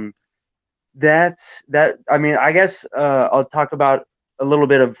that I mean, I guess I'll talk about a little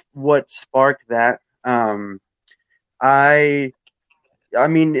bit of what sparked that. I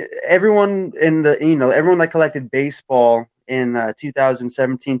mean, everyone in the everyone that collected baseball in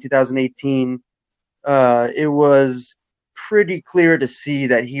 2017, 2018, it was pretty clear to see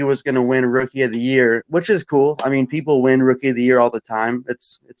that he was going to win Rookie of the Year, which is cool. I mean, people win Rookie of the Year all the time.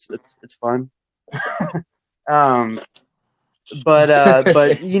 It's fun.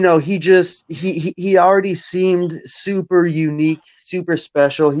 But you know, he already seemed super unique, super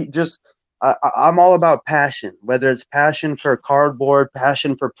special. I'm all about passion, whether it's passion for cardboard,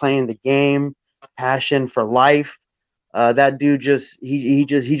 passion for playing the game, passion for life. That dude he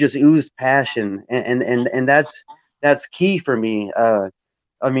just oozed passion, and that's key for me.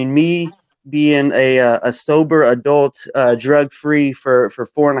 I mean, me being a sober adult, drug free for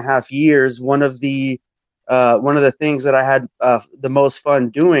 4.5 years, one of the things that I had the most fun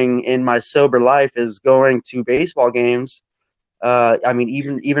doing in my sober life is going to baseball games. I mean,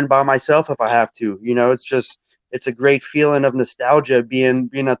 even by myself if I have to. You know, it's a great feeling of nostalgia being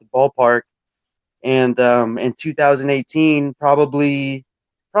at the ballpark. And in 2018, probably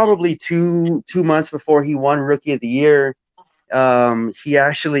 2 months before he won Rookie of the Year, he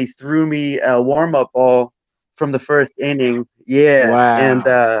actually threw me a warm-up ball from the first inning. Yeah, Wow. And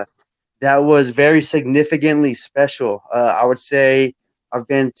that was very significantly special. I would say I've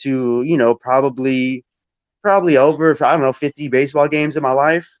been to, probably over, I don't know, 50 baseball games in my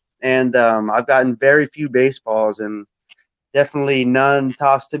life. And I've gotten very few baseballs and definitely none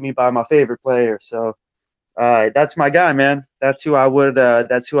tossed to me by my favorite player. So that's my guy, man. That's who I would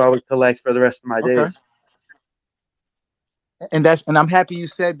collect for the rest of my days. And I'm happy you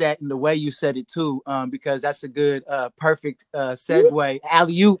said that in the way you said it too, because that's a good, perfect segue.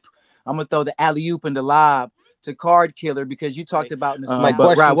 Alley-oop. I'm gonna throw the alley-oop and the lob to Card Killer because you talked about my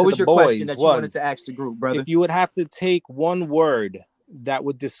question. Rob, what was your question that you wanted to ask the group, brother? If you would have to take one word that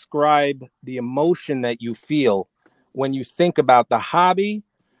would describe the emotion that you feel when you think about the hobby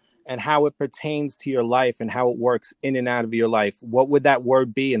and how it pertains to your life and how it works in and out of your life, what would that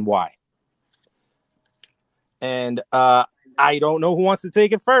word be and why? And I don't know who wants to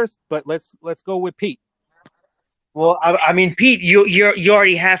take it first, but let's go with Pete. Well, I mean, Pete, you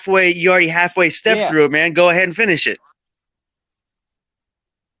already halfway stepped through it, man. Go ahead and finish it.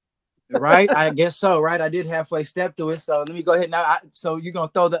 Right, I guess so. Right, I did halfway step through it. So let me go ahead now. So you're gonna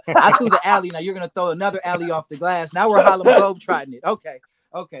throw I threw the alley. Now you're gonna throw another alley off the glass. Now we're Harlem Globetrotting it. Okay.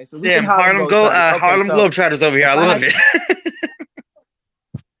 So we can Harlem Globetrotters over here. I love it.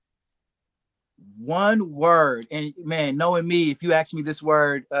 One word, and man, knowing me, if you ask me this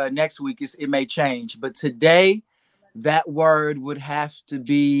word next week, it may change. But today, that word would have to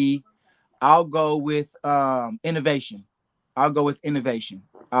be. I'll go with innovation. I'll go with innovation.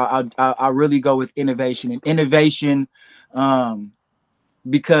 I'll really go with innovation and innovation,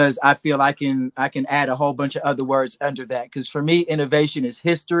 because I feel I can add a whole bunch of other words under that. Because for me, innovation is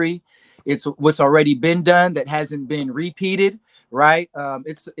history. It's what's already been done that hasn't been repeated. Right.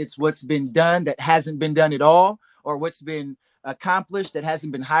 It's what's been done that hasn't been done at all, or what's been accomplished that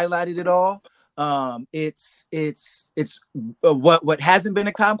hasn't been highlighted at all. It's what hasn't been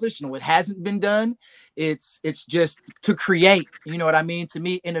accomplished and what hasn't been done. It's just to create. You know what I mean? To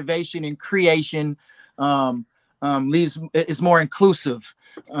me, innovation and creation is more inclusive.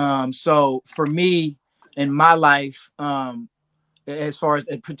 So for me in my life, as far as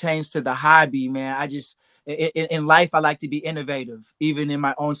it pertains to the hobby, man, in life, I like to be innovative. Even in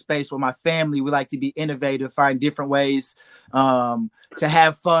my own space with my family, we like to be innovative, find different ways to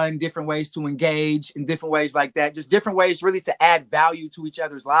have fun, different ways to engage, in different ways like that. Just different ways really to add value to each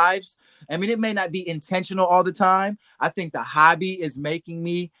other's lives. I mean, it may not be intentional all the time. I think the hobby is making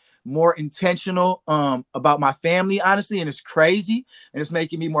me more intentional about my family, honestly, and it's crazy, and it's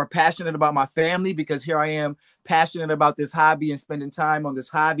making me more passionate about my family because here I am passionate about this hobby and spending time on this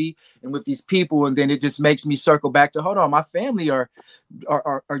hobby and with these people, and then it just makes me circle back to hold on, my family are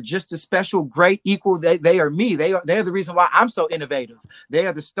just as special, great, equal. They are me. They are the reason why I'm so innovative. They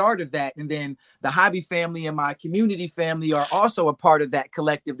are the start of that, and then the hobby family and my community family are also a part of that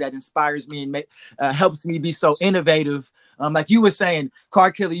collective that inspires me and helps me be so innovative Like you were saying,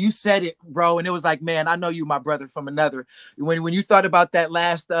 Car Killer, you said it, bro, and it was like, man, I know you, my brother from another. When you thought about that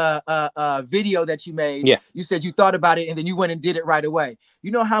last video that you made, Yeah. you said you thought about it and then you went and did it right away. You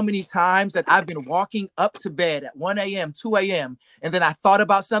know how many times that I've been walking up to bed at 1 a.m., 2 a.m., and then I thought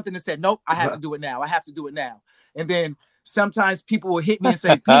about something and said, nope, I have to do it now. I have to do it now. And then sometimes people will hit me and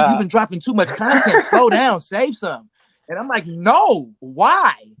say, Pete, you've been dropping too much content. Slow down, save some. And I'm like, no,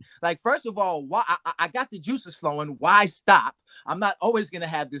 why? Like, first of all, why? I got the juices flowing. Why stop? I'm not always going to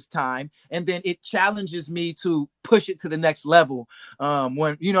have this time. And then it challenges me to push it to the next level.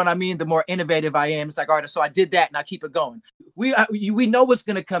 When, you know what I mean? The more innovative I am, it's like, all right, so I did that and I keep it going. We know what's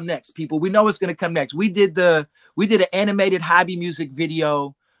going to come next, people. We know what's going to come next. We did an animated hobby music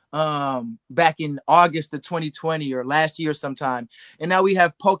video back in August of 2020 or last year sometime. And now we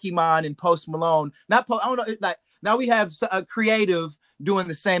have Pokemon and Post Malone. I don't know, like, now we have a creative doing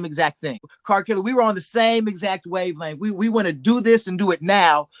the same exact thing. Car Killer, we were on the same exact wavelength. We want to do this and do it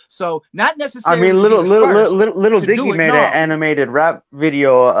now. So not necessarily. I mean, little Dicky made an animated rap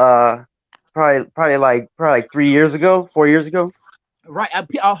video. Probably like 3 years ago, 4 years ago. Right,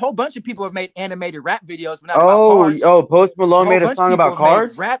 a whole bunch of people have made animated rap videos, but not about cars. Post Malone made a song about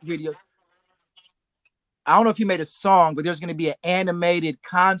cars. Rap videos. I don't know if he made a song, but there's going to be an animated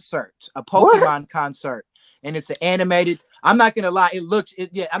concert, a Pokemon concert. And it's an animated. I'm not gonna lie. It looks.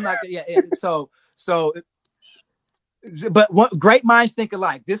 I'm not. But what great minds think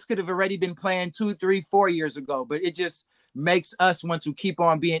alike. This could have already been planned 2, 3, 4 years ago. But it just makes us want to keep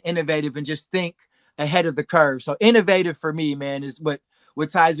on being innovative and just think ahead of the curve. So innovative for me, man, is what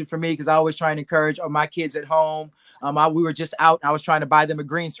ties it for me, because I always try and encourage my kids at home. We were just out. I was trying to buy them a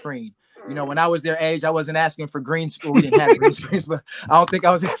green screen. You know, when I was their age, I wasn't asking for green screen. We didn't have green screens, but I don't think I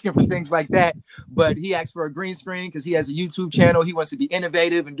was asking for things like that. But he asked for a green screen because he has a YouTube channel. He wants to be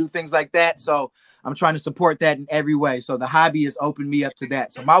innovative and do things like that. So I'm trying to support that in every way. So the hobby has opened me up to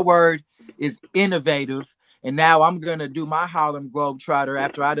that. So my word is innovative. And now I'm going to do my Harlem Globetrotter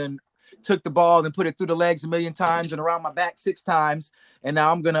after I done took the ball and put it through the legs 1,000,000 times and around my back 6 times. And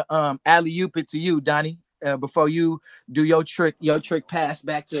now I'm going to alley-oop it to you, Donnie. Before you do your trick pass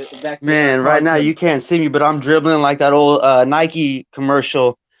back to man. Right now you can't see me, but I'm dribbling like that old Nike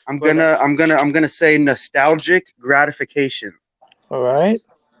commercial. I'm gonna say nostalgic gratification. All right.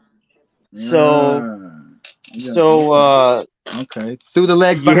 So okay, through the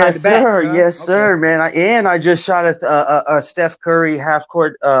legs behind yes, the back. Sir. Huh? Yes, okay. sir, man. I just shot a Steph Curry half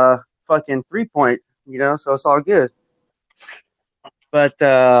court fucking 3-point. You know, so it's all good. But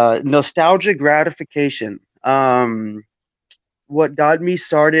nostalgia gratification. What got me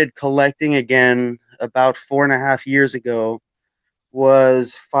started collecting again about 4.5 years ago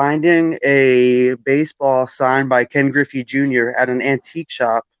was finding a baseball signed by Ken Griffey Jr. at an antique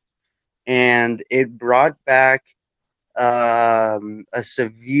shop, and it brought back a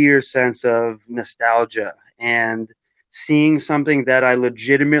severe sense of nostalgia and seeing something that I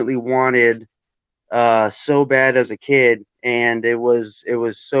legitimately wanted so bad as a kid, and it was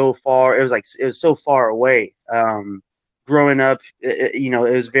so far. It was so far away. Growing up, it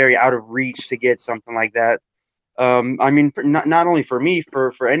was very out of reach to get something like that. I mean, not only for me,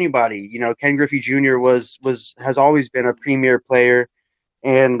 for anybody. You know, Ken Griffey Jr. has always been a premier player,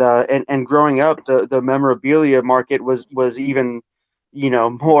 and growing up, the memorabilia market was even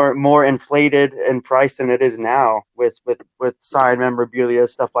more inflated in price than it is now with signed memorabilia,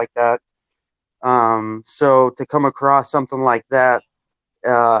 stuff like that. So to come across something like that,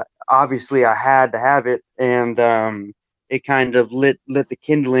 obviously I had to have it, and it kind of lit the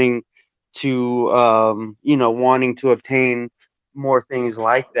kindling to wanting to obtain more things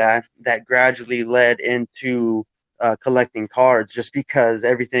like that gradually led into collecting cards, just because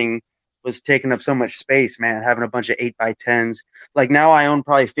everything was taking up so much space, man. Having a bunch of 8x10s, like now I own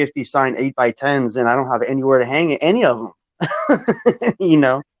probably 50 signed 8x10s, and I don't have anywhere to hang any of them.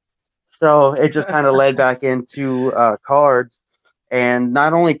 So it just kind of led back into cards, and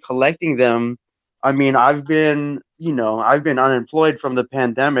not only collecting them. I mean, I've been unemployed from the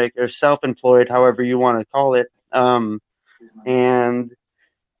pandemic, or self-employed, however you want to call it.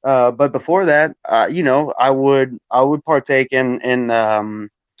 But before that, I would partake in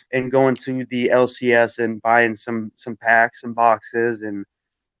going to the LCS and buying some packs and boxes, and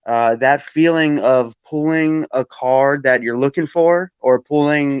that feeling of pulling a card that you're looking for, or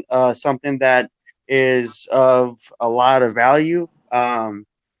pulling something that is of a lot of value.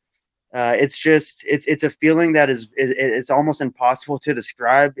 It's a feeling that it's almost impossible to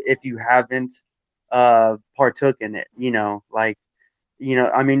describe if you haven't partook in it.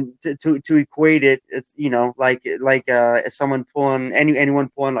 I mean, to equate it, it's like someone pulling anyone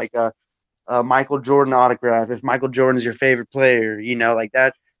pulling like a Michael Jordan autograph, if Michael Jordan is your favorite player, you know, like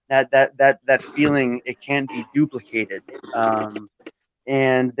that feeling, it can't be duplicated.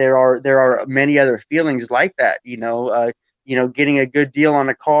 And there are many other feelings like that, getting a good deal on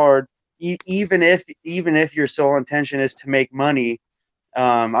a card, even if your sole intention is to make money.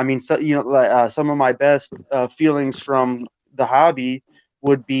 I mean, so, some of my best feelings from the hobby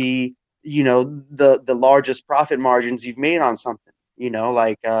would be, the largest profit margins you've made on something.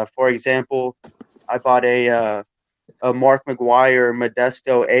 Like, for example, I bought a Mark McGuire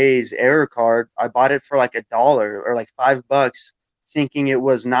Modesto A's error card. I bought it for like $1 or like $5, thinking it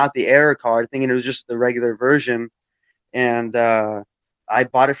was not the error card, thinking it was just the regular version. And I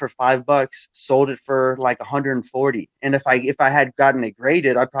bought it for $5, sold it for like 140. And if I had gotten it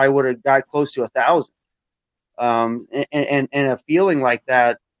graded, I probably would have got close to 1,000. And a feeling like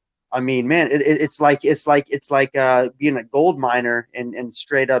that, I mean, man, it's like being a gold miner and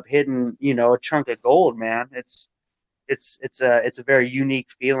straight up hitting, a chunk of gold, man. It's a very unique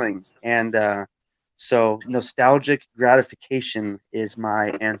feeling, and so nostalgic gratification is my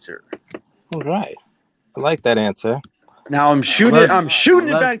answer. All right, I like that answer. Now I'm shooting it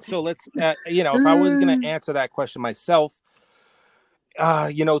back. So let's, if I was gonna answer that question myself,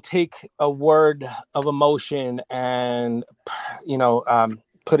 take a word of emotion and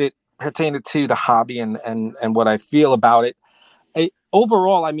put it pertain it to the hobby and what I feel about it.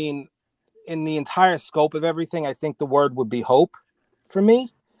 Overall, I mean, in the entire scope of everything, I think the word would be hope for me,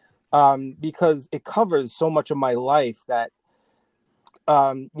 because it covers so much of my life that,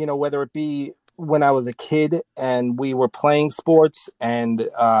 whether it be when I was a kid and we were playing sports and,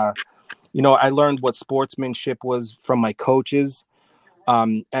 I learned what sportsmanship was from my coaches,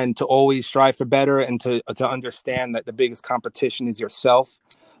 and to always strive for better and to understand that the biggest competition is yourself,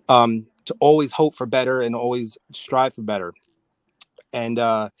 to always hope for better and always strive for better. And,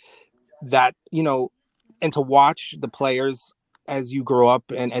 that, and to watch the players as you grow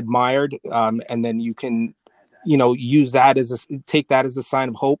up and admired, and then you can, use that take that as a sign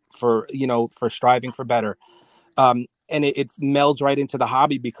of hope for striving for better. And it melds right into the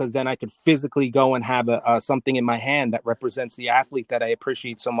hobby, because then I could physically go and have something in my hand that represents the athlete that I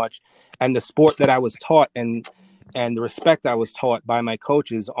appreciate so much, and the sport that I was taught, and the respect I was taught by my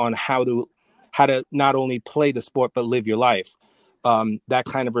coaches on how to not only play the sport but live your life. That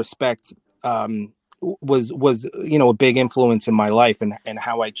kind of respect was a big influence in my life and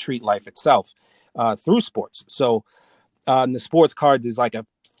how I treat life itself through sports. So the sports cards is like a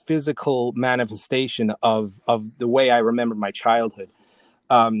physical manifestation of the way I remember my childhood,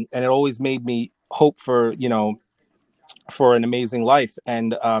 and it always made me hope for for an amazing life.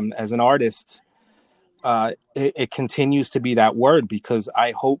 And as an artist, it continues to be that word, because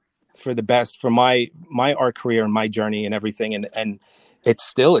I hope for the best for my art career and my journey and everything, and it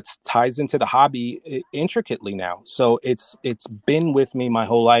ties into the hobby intricately now. So it's been with me my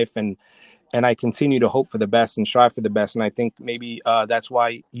whole life, and I continue to hope for the best and strive for the best. And I think maybe that's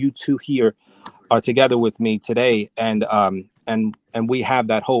why you two here are together with me today, and we have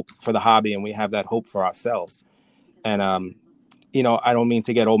that hope for the hobby, and we have that hope for ourselves. And I don't mean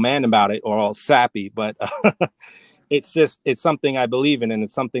to get old man about it or all sappy, but it's something I believe in, and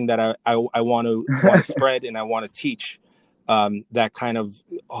it's something that I want to spread, and I want to teach that kind of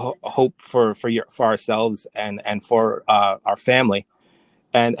hope for ourselves and for our family,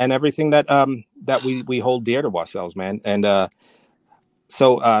 and everything that we hold dear to ourselves, man. And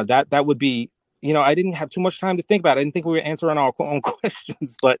so that would be, I didn't have too much time to think about it. I didn't think we were answering our own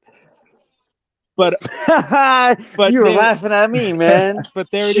questions, but you were laughing at me, man. But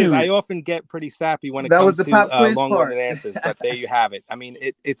there it is. I often get pretty sappy when it comes to long-winded answers, but there you have it. I mean,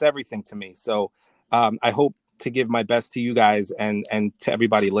 it's everything to me. So I hope to give my best to you guys and to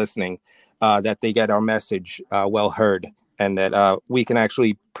everybody listening, that they get our message well heard, and that we can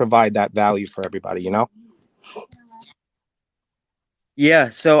actually provide that value for everybody, Yeah,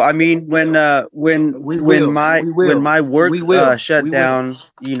 so I mean, when my work shut down,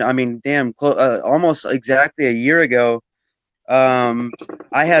 I mean, damn, almost exactly a year ago,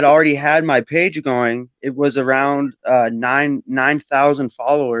 I had already had my page going. It was around 9,000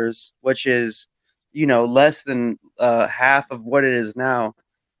 followers, which is, less than half of what it is now.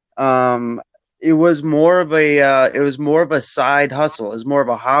 It was more of a side hustle. It was more of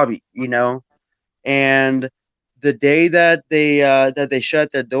a hobby, and the day that they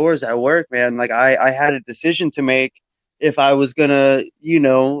shut the doors at work, man, like I had a decision to make if I was gonna,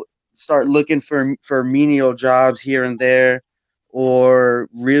 start looking for menial jobs here and there, or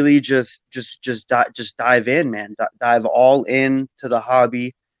really just dive in, man, dive all in to the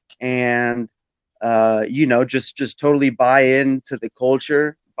hobby, and just totally buy into the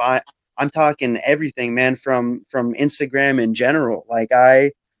culture. I'm talking everything, man, from Instagram in general. Like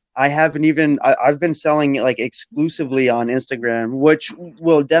I haven't even I've been selling it like exclusively on Instagram, which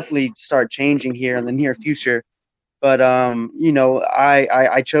will definitely start changing here in the near future. But you know,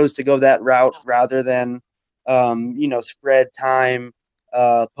 I chose to go that route rather than you know, spread time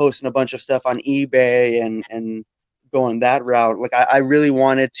posting a bunch of stuff on eBay and going that route. Like I really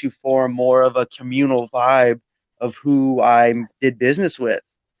wanted to form more of a communal vibe of who I did business with.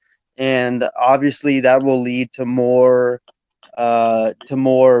 And obviously that will lead to more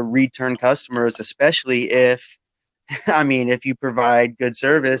return customers, especially if I mean if you provide good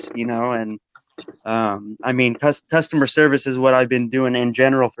service, you know. And I mean customer service is what I've been doing in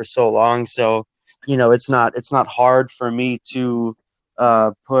general for so long, so you know it's not hard for me to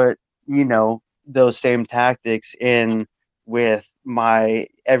put, you know, those same tactics in with my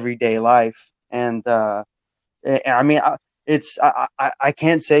everyday life. And I mean, I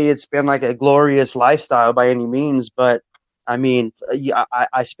can't say it's been like a glorious lifestyle by any means, but I mean, yeah,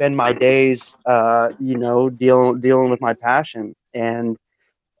 I spend my days, you know, dealing with my passion. And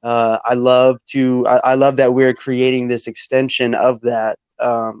I love that we're creating this extension of that,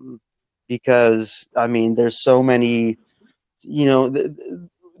 because I mean, there's so many, you know,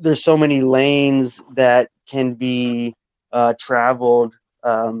 there's so many lanes that can be traveled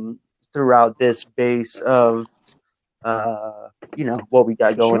throughout this base of you know, what we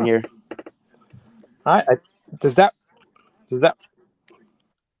got going here. All right. Does that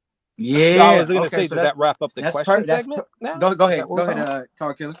Yeah. I was going to Okay, say, so does that wrap up the question segment now? Go Is ahead. that what Go we're ahead, talking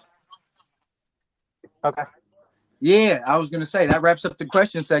Car Killer. about? Okay. Yeah, I was gonna say that wraps up the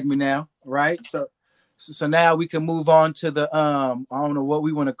question segment now, right? So now we can move on to the I don't know what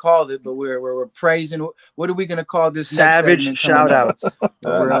we want to call it, but we're praising. What are we gonna call this next Savage segment coming shout up? outs.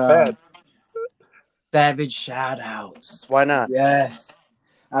 We're Not bad. savage shout outs. Why not? Yes.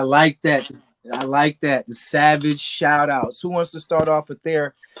 I like that. I like that. The savage shout outs. Who wants to start off with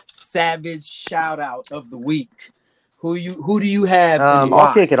their savage shout out of the week? Who do you have and I'll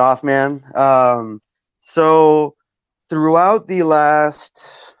why? kick it off, man. So throughout the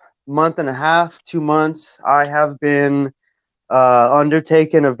last month and a half, 2 months, I have been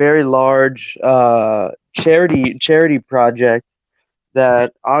undertaking a very large charity project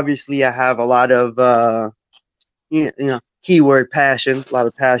that obviously I have a lot of you know, keyword passion, a lot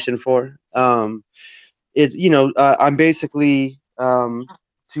of passion for. It's, you know, I'm basically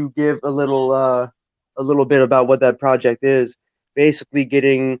to give a little bit about what that project is. Basically,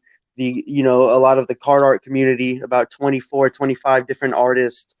 getting the, you know, a lot of the card art community, about 24, 25 different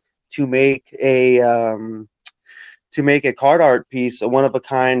artists, to make a card art piece, a one of a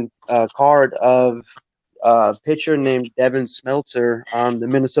kind card of a pitcher named Devin Smeltzer on the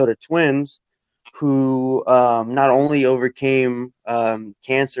Minnesota Twins, who not only overcame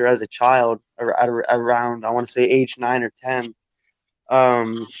cancer as a child around, I want to say, age 9 or 10.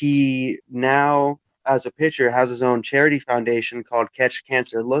 He now, as a pitcher, has his own charity foundation called Catch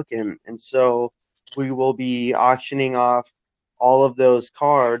Cancer Lookin'. And so we will be auctioning off all of those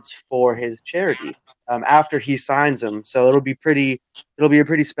cards for his charity after he signs them. So it'll be a pretty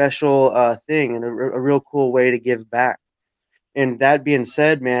special thing, and a real cool way to give back. And that being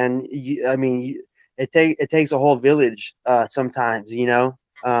said, man, I mean, it takes a whole village sometimes, you know.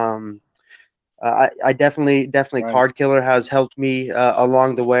 I definitely Right. Card Killer has helped me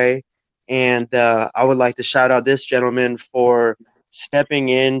along the way, and I would like to shout out this gentleman for stepping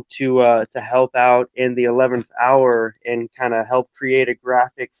in to help out in the 11th hour and kind of help create a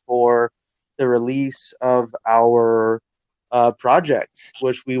graphic for the release of our project,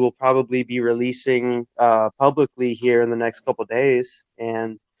 which we will probably be releasing publicly here in the next couple days.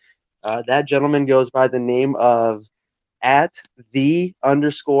 And that gentleman goes by the name of at the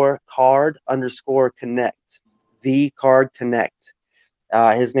underscore card underscore connect. The Card Connect.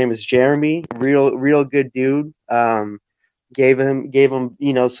 His name is Jeremy. Real good dude. Gave him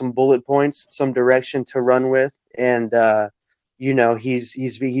you know, some bullet points, some direction to run with, and you know,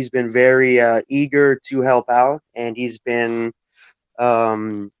 he's been very eager to help out, and he's been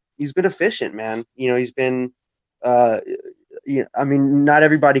efficient, man. You know, he's been you know, I mean, not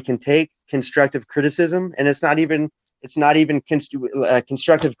everybody can take constructive criticism, and it's not even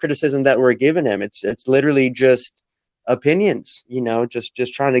constructive criticism that we're giving him. It's literally just opinions, you know,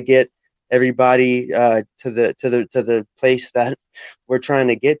 just trying to get everybody to the place that we're trying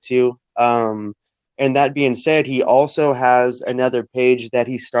to get to. And that being said, he also has another page that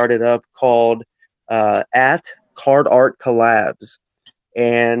he started up called at Card Art Collabs.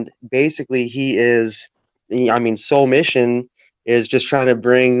 And basically sole mission is just trying to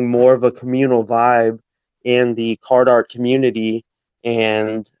bring more of a communal vibe in the card art community,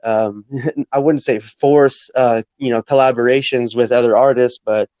 and I wouldn't say force collaborations with other artists,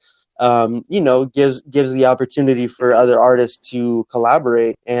 but gives the opportunity for other artists to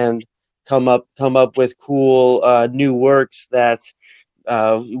collaborate and come up with cool new works that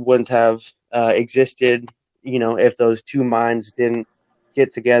wouldn't have existed, if those two minds didn't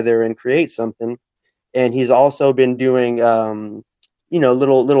get together and create something. And he's also been doing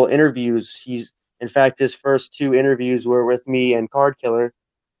little interviews. In fact, his first two interviews were with me and Card Killer.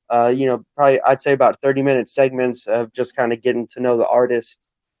 Probably I'd say about 30-minute segments of just kind of getting to know the artist.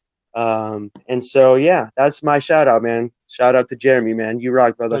 And so yeah, that's my shout out, man. Shout out to Jeremy, man. You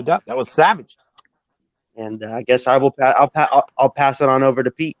rock, brother. That was savage. And I guess I'll pass it on over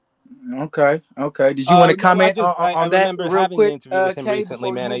to Pete. Okay. Did you want to comment I that remember real having quick, an interview with him Kay,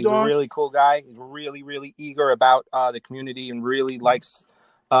 recently, man. He's on? a really cool guy. He's really, really eager about the community and really likes.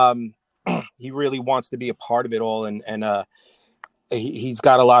 He really wants to be a part of it all, and he's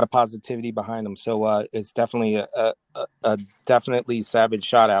got a lot of positivity behind him. So it's definitely a definitely savage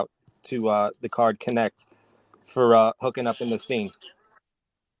shout out to the Card Connect for hooking up in the scene.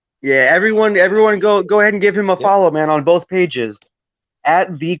 Yeah, everyone go ahead and give him a follow, man, on both pages.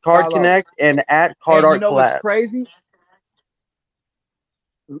 At the Card Connect and at Card Art Collabs. What's crazy?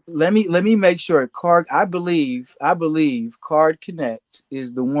 Let me make sure. I believe Card Connect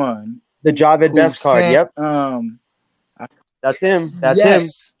is the one. The Javed Best card. Yep. That's him. That's him.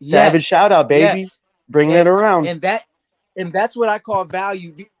 Savage shout out, baby. Bringing it around. And that's what I call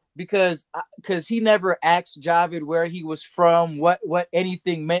value, because he never asked Javed where he was from, what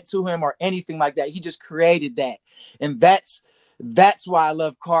anything meant to him or anything like that. He just created that, and that's why I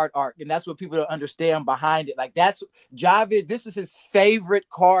love card art, and that's what people don't understand behind it. Like, that's Javed. This is his favorite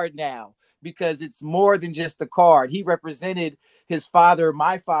card now, because it's more than just a card. He represented his father,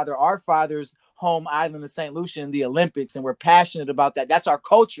 my father, our father's home island of St. Lucia in the Olympics, and we're passionate about that. That's our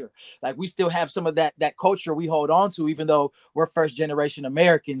culture. Like, we still have some of that culture we hold on to, even though we're first generation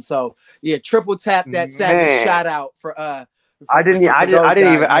Americans. So yeah, triple tap that savage shout out for I didn't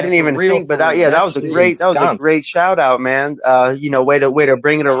even think, but that was a great shout out, man. Way to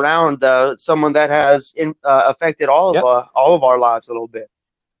bring it around. Someone that has affected all of our lives a little bit.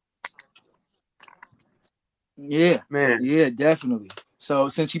 Yeah, man. Yeah, definitely. So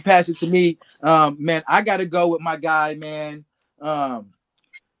since you passed it to me, man, I gotta go with my guy, man. I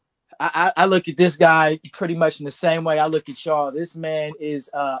look at this guy pretty much in the same way I look at y'all. This man is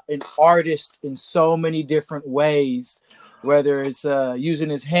an artist in so many different ways, whether it's using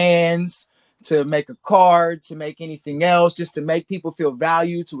his hands to make a card, to make anything else, just to make people feel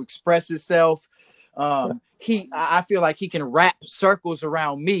valued, to express himself. I feel like he can wrap circles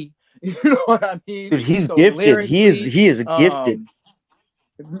around me. You know what I mean? Dude, he's gifted. He is gifted.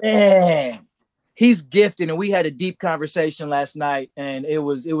 Man, he's gifted, and we had a deep conversation last night, and it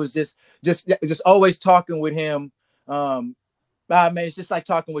was just always talking with him. Man, it's just like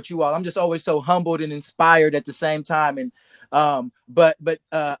talking with you all. I'm just always so humbled and inspired at the same time. And but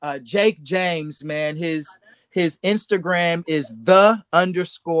Jake James, man, his Instagram is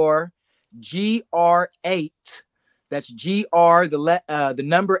 _GR8. That's GR, the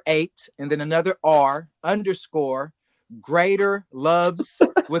number 8, and then another R _ Greater Loves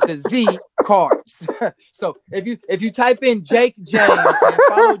with a Z cards. So if you type in Jake James and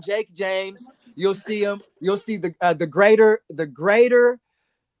follow Jake James, you'll see him. You'll see the greater Loves.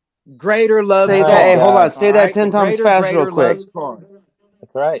 Say that. Hey, hold on. Say that 10 times fast, real quick.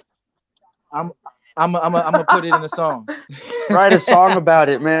 That's right. I'm gonna put it in the song. Write a song about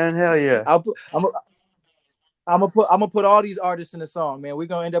it, man. Hell yeah. I'm gonna put all these artists in the song, man. We're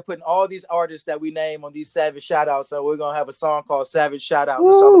gonna end up putting all these artists that we name on these Savage Shoutouts. So we're gonna have a song called Savage Shoutout. It's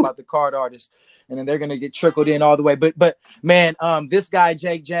all about the card artists, and then they're gonna get trickled in all the way. But man, this guy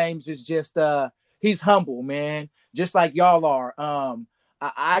Jake James is just he's humble, man, just like y'all are.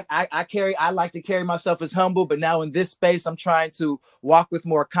 I like to carry myself as humble, but now in this space, I'm trying to walk with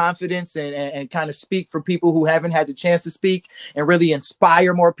more confidence and kind of speak for people who haven't had the chance to speak and really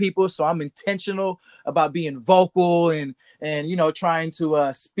inspire more people. So I'm intentional about being vocal and trying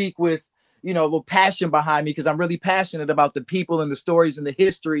to speak with passion behind me, because I'm really passionate about the people and the stories and the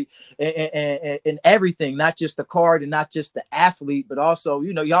history and everything, not just the card and not just the athlete, but also,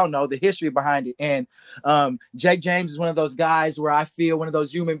 y'all know the history behind it. And Jake James is one of those guys where I feel one of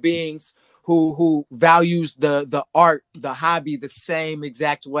those human beings who values the art, the hobby, the same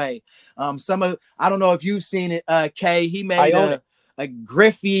exact way. I don't know if you've seen it, Kay, he made a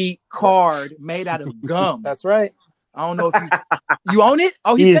Griffey card made out of gum. That's right. I don't know if you own it.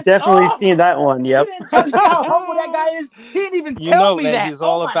 Oh, he's definitely seen that one. Yep. You didn't tell me how humble that guy is. He didn't even tell me man, that. He's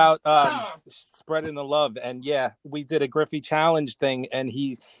all about spreading the love. And yeah, we did a Griffey challenge thing, and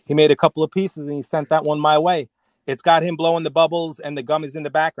he made a couple of pieces, and he sent that one my way. It's got him blowing the bubbles, and the gum is in the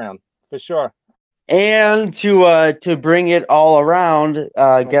background for sure. And to bring it all around,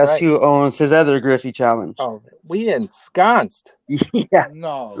 guess right. who owns his other Griffey challenge? Oh, we ensconced. Yeah.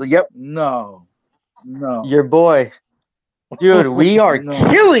 No. Yep. No. Your boy. Dude, we are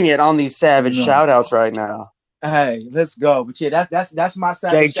killing it on these savage shout outs right now. Hey, let's go. But yeah, that's my Jake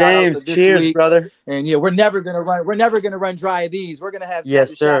savage shout out James, for this cheers, week. brother. And yeah, we're never gonna run dry of these. We're gonna have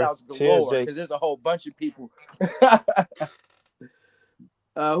savage shout outs galore because there's a whole bunch of people.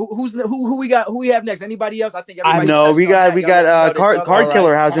 Who we have next? Anybody else? I think everybody. No, we got Card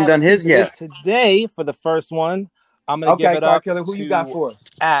Killer hasn't done his yet. Today for the first one, I'm gonna give it up. Killer, who you got for us?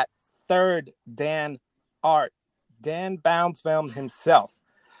 At third Dan Art, Dan Baumfeld himself.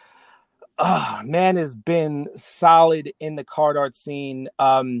 Man has been solid in the card art scene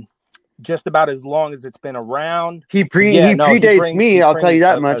just about as long as it's been around. He predates me, I'll tell you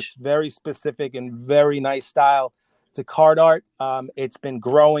that much. Very specific and very nice style to card art. It's been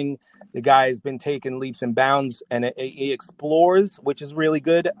growing. The guy has been taking leaps and bounds, and he explores, which is really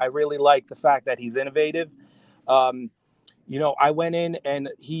good. I really like the fact that he's innovative. I went in and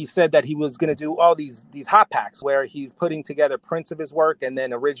he said that he was going to do all these hot packs where he's putting together prints of his work and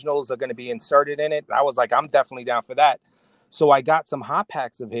then originals are going to be inserted in it. I was like, I'm definitely down for that. So I got some hot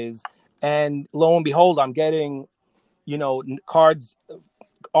packs of his, and lo and behold, I'm getting,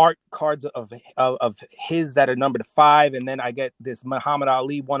 art cards of his that are numbered 5. And then I get this Muhammad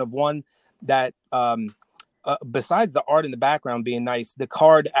Ali 1 of 1 that, besides the art in the background being nice, the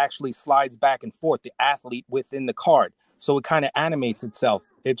card actually slides back and forth, the athlete within the card. So it kind of animates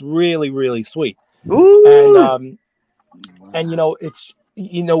itself. It's really, really sweet. Ooh. And it's,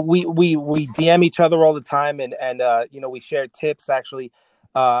 we DM each other all the time, and we share tips. Actually,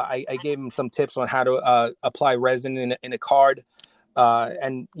 I gave him some tips on how to apply resin in a card.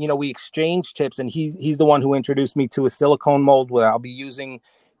 And we exchange tips, and he's the one who introduced me to a silicone mold where I'll be using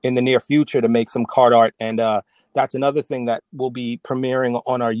in the near future to make some card art. And that's another thing that will be premiering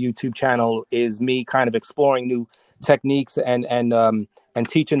on our YouTube channel, is me kind of exploring new techniques and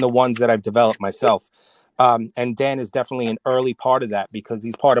teaching the ones that I've developed myself. And Dan is definitely an early part of that, because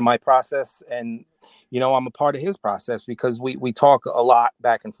he's part of my process, and I'm a part of his process, because we talk a lot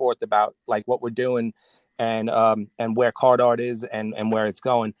back and forth about like what we're doing and where card art is and where it's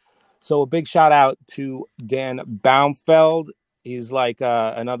going. So a big shout out to Dan Baumfeld. He's like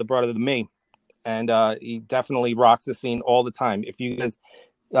another brother to me, and he definitely rocks the scene all the time. If you guys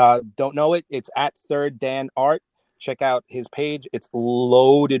don't know it, it's at Third Dan Art. Check out his page. It's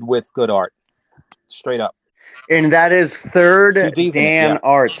loaded with good art, straight up. And that is Third Dan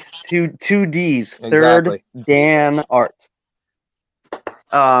Art. Two D's. Exactly. Third Dan Art.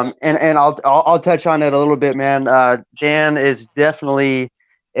 And I'll touch on it a little bit, man. Dan is definitely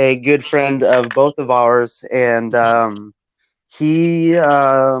a good friend of both of ours, and he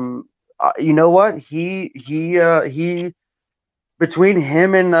you know what, he between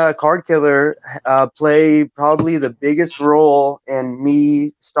him and Card Killer play probably the biggest role in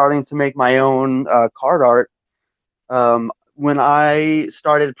me starting to make my own card art. When I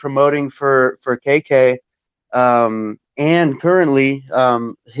started promoting for KK, and currently,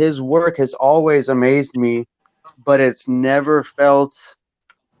 his work has always amazed me, but it's never felt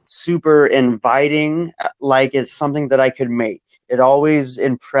super inviting, like it's something that I could make. It always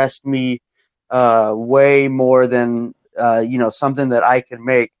impressed me way more than something that I could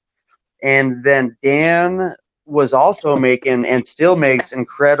make. And then Dan was also making and still makes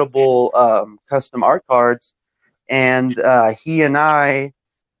incredible custom art cards, and he and I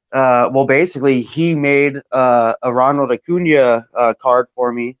basically he made a Ronald Acuna card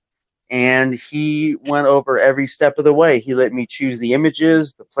for me, and he went over every step of the way. He let me choose the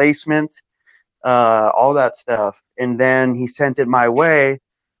images, the placement, all that stuff. And then he sent it my way,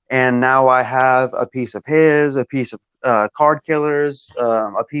 and now I have a piece of his, a piece of Card Killer's,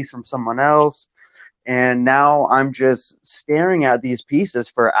 a piece from someone else. And now I'm just staring at these pieces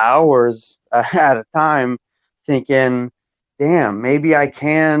for hours at a time, thinking, damn, maybe I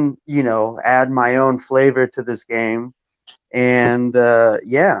can, add my own flavor to this game. And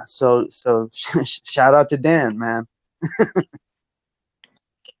so shout out to Dan, man.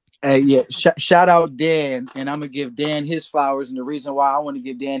 Hey, shout out Dan, and I'm gonna give Dan his flowers. And the reason why I want to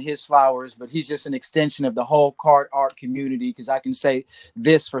give Dan his flowers, but he's just an extension of the whole card art community, because I can say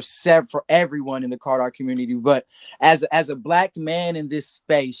this for everyone in the card art community. But as a black man in this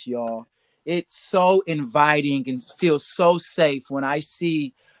space, y'all, it's so inviting and feels so safe when I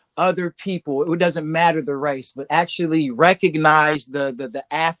see other people, it doesn't matter the race, but actually recognize the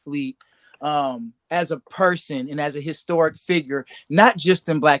athlete as a person and as a historic figure, not just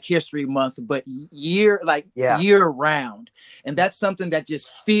in Black History Month, but year round. And that's something that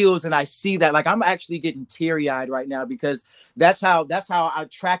just feels, and I see that, like, I'm actually getting teary-eyed right now, because that's how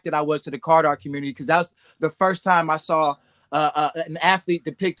attracted I was to the card art community, because that was the first time I saw an athlete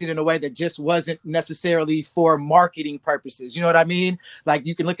depicted in a way that just wasn't necessarily for marketing purposes. You know what I mean? Like,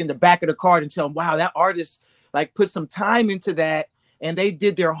 you can look in the back of the card and tell them, wow, that artist like put some time into that, and they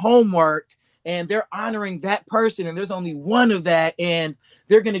did their homework, and they're honoring that person, and there's only one of that, and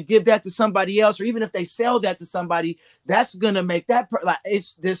they're going to give that to somebody else, or even if they sell that to somebody, that's going to make that like,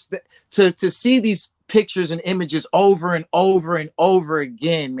 it's this to see these pictures and images over and over and over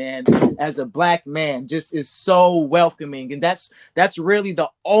again, man, as a Black man, just is so welcoming. And that's really the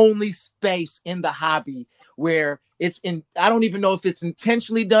only space in the hobby where I don't even know if it's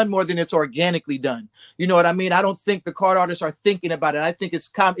intentionally done more than it's organically done. You know what I mean? I don't think the card artists are thinking about it. I think it's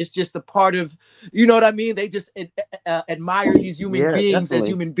just a part of, you know what I mean? They just admire these human beings definitely. As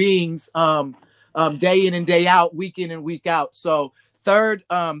human beings, day in and day out, week in and week out. So Third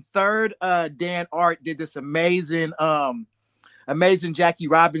Dan Art did this amazing Jackie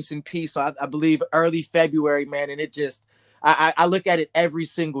Robinson piece, I believe early February, man. And it just, I look at it every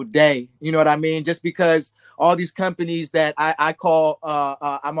single day. You know what I mean? Just because all these companies that I call,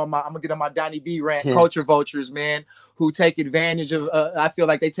 I'm gonna get on my Donnie B rant, culture vultures, man, who take advantage of, I feel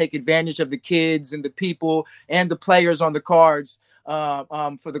like they take advantage of the kids and the people and the players on the cards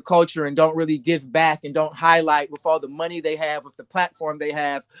for the culture, and don't really give back and don't highlight with all the money they have, with the platform they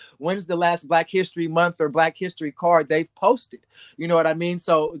have. When's the last Black History Month or Black History card they've posted? You know what I mean?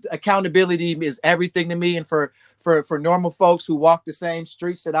 So accountability is everything to me. And for normal folks who walk the same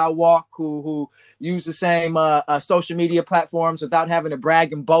streets that I walk, who use the same social media platforms without having to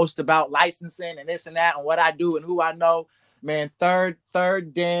brag and boast about licensing and this and that and what I do and who I know, man, third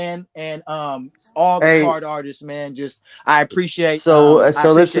Dan and all the card artists, man, just I appreciate. So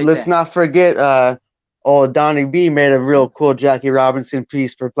let's not forget Donnie B made a real cool Jackie Robinson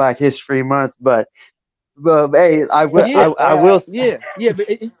piece for Black History Month, but hey, I will. Yeah,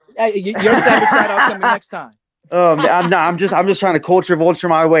 but your Savage shout out coming next time. I'm just trying to culture vulture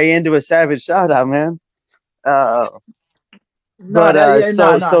my way into a Savage shout out, man. So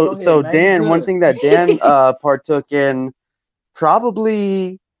Dan, one thing that Dan partook in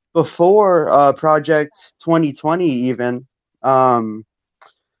probably before Project 2020 even, I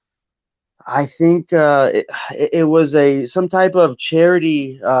think it was some type of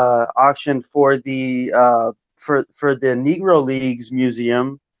charity auction for the Negro Leagues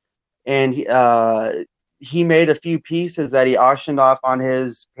Museum, and he made a few pieces that he auctioned off on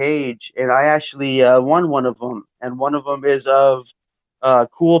his page, and I actually won one of them, and one of them is of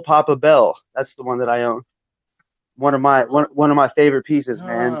Cool Papa Bell. That's the one that I own. One of my favorite pieces,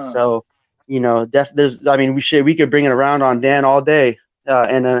 man. So, you know, we could bring it around on Dan all day,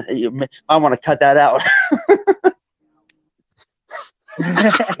 and I want to cut that out.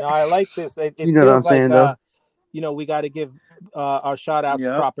 No, I like this. You know what I'm saying, though. You know, we got to give our shout outs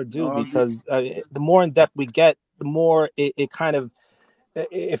proper due, because the more in depth we get, the more it kind of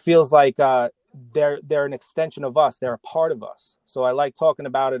it feels like they're an extension of us. They're a part of us. So I like talking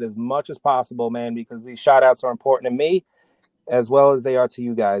about it as much as possible, man, because these shout outs are important to me as well as they are to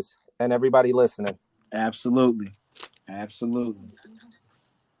you guys and everybody listening. Absolutely.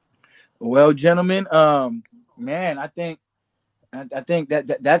 Well, gentlemen, man, I think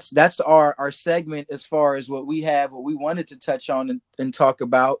that's our segment as far as what we wanted to touch on and talk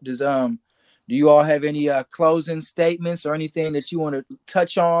about. Do you all have any closing statements or anything that you want to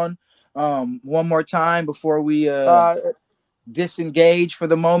touch on one more time before we disengage for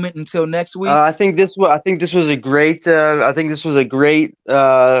the moment until next week? I think this was a great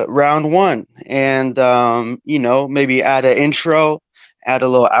round one, and you know, maybe add an intro, add a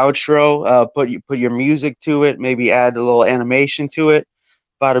little outro, put your music to it, maybe add a little animation to it,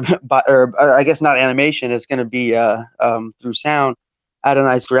 or I guess not animation, it's going to be through sound. Add a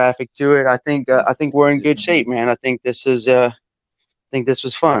nice graphic to it. I think we're in good shape, man. I think this was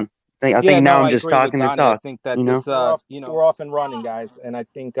fun. I think now I'm just talking to talk. I think that we're off and running, guys, and I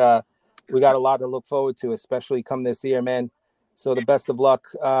think we got a lot to look forward to, especially come this year, man. So the best of luck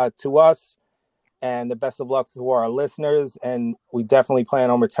to us, and the best of luck to our listeners, and we definitely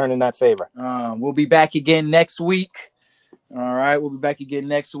plan on returning that favor. We'll be back again next week. All right, we'll be back again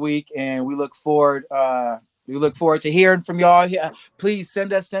next week, and we look forward. We look forward to hearing from y'all. Please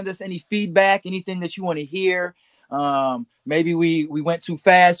send us any feedback, anything that you want to hear. Maybe we went too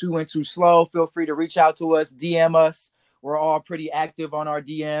fast, we went too slow. Feel free to reach out to us, DM us. We're all pretty active on our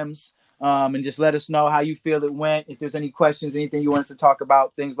DMs. and just let us know how you feel it went. If there's any questions, anything you want us to talk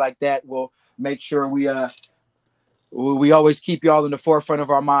about, things like that, we'll make sure we always keep y'all in the forefront of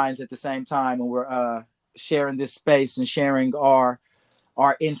our minds at the same time when we're sharing this space and sharing our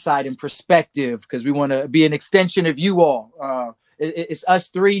insight and perspective, because we want to be an extension of you all. It's us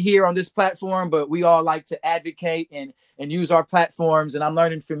three here on this platform, but we all like to advocate and use our platforms. And I'm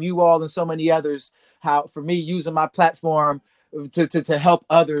learning from you all and so many others how, for me, using my platform to help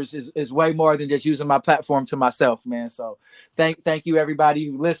others is way more than just using my platform to myself, man. So thank you, everybody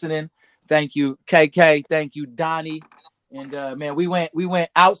listening. Thank you, KK. Thank you, Donnie. And man, we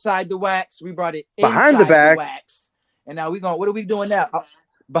went outside the wax. We brought it Behind the inside back. wax. And now what are we doing now?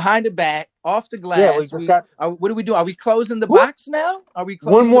 Behind the back, off the glass. Yeah, we just got. What are we doing? Are we closing the box now? Are we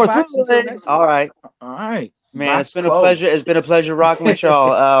closing One more the box until next? All right. All right. Man, Box it's been closed. a pleasure. It's been a pleasure rocking with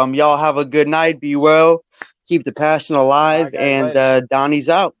y'all. Y'all have a good night. Be well. Keep the passion alive. All right, guys, And Donnie's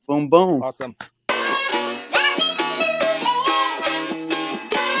out. Boom, boom. Awesome.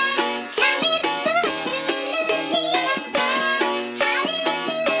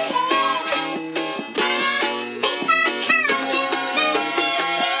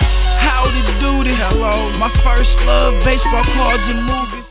 Howdy doody, hello. My first love, baseball cards and movies.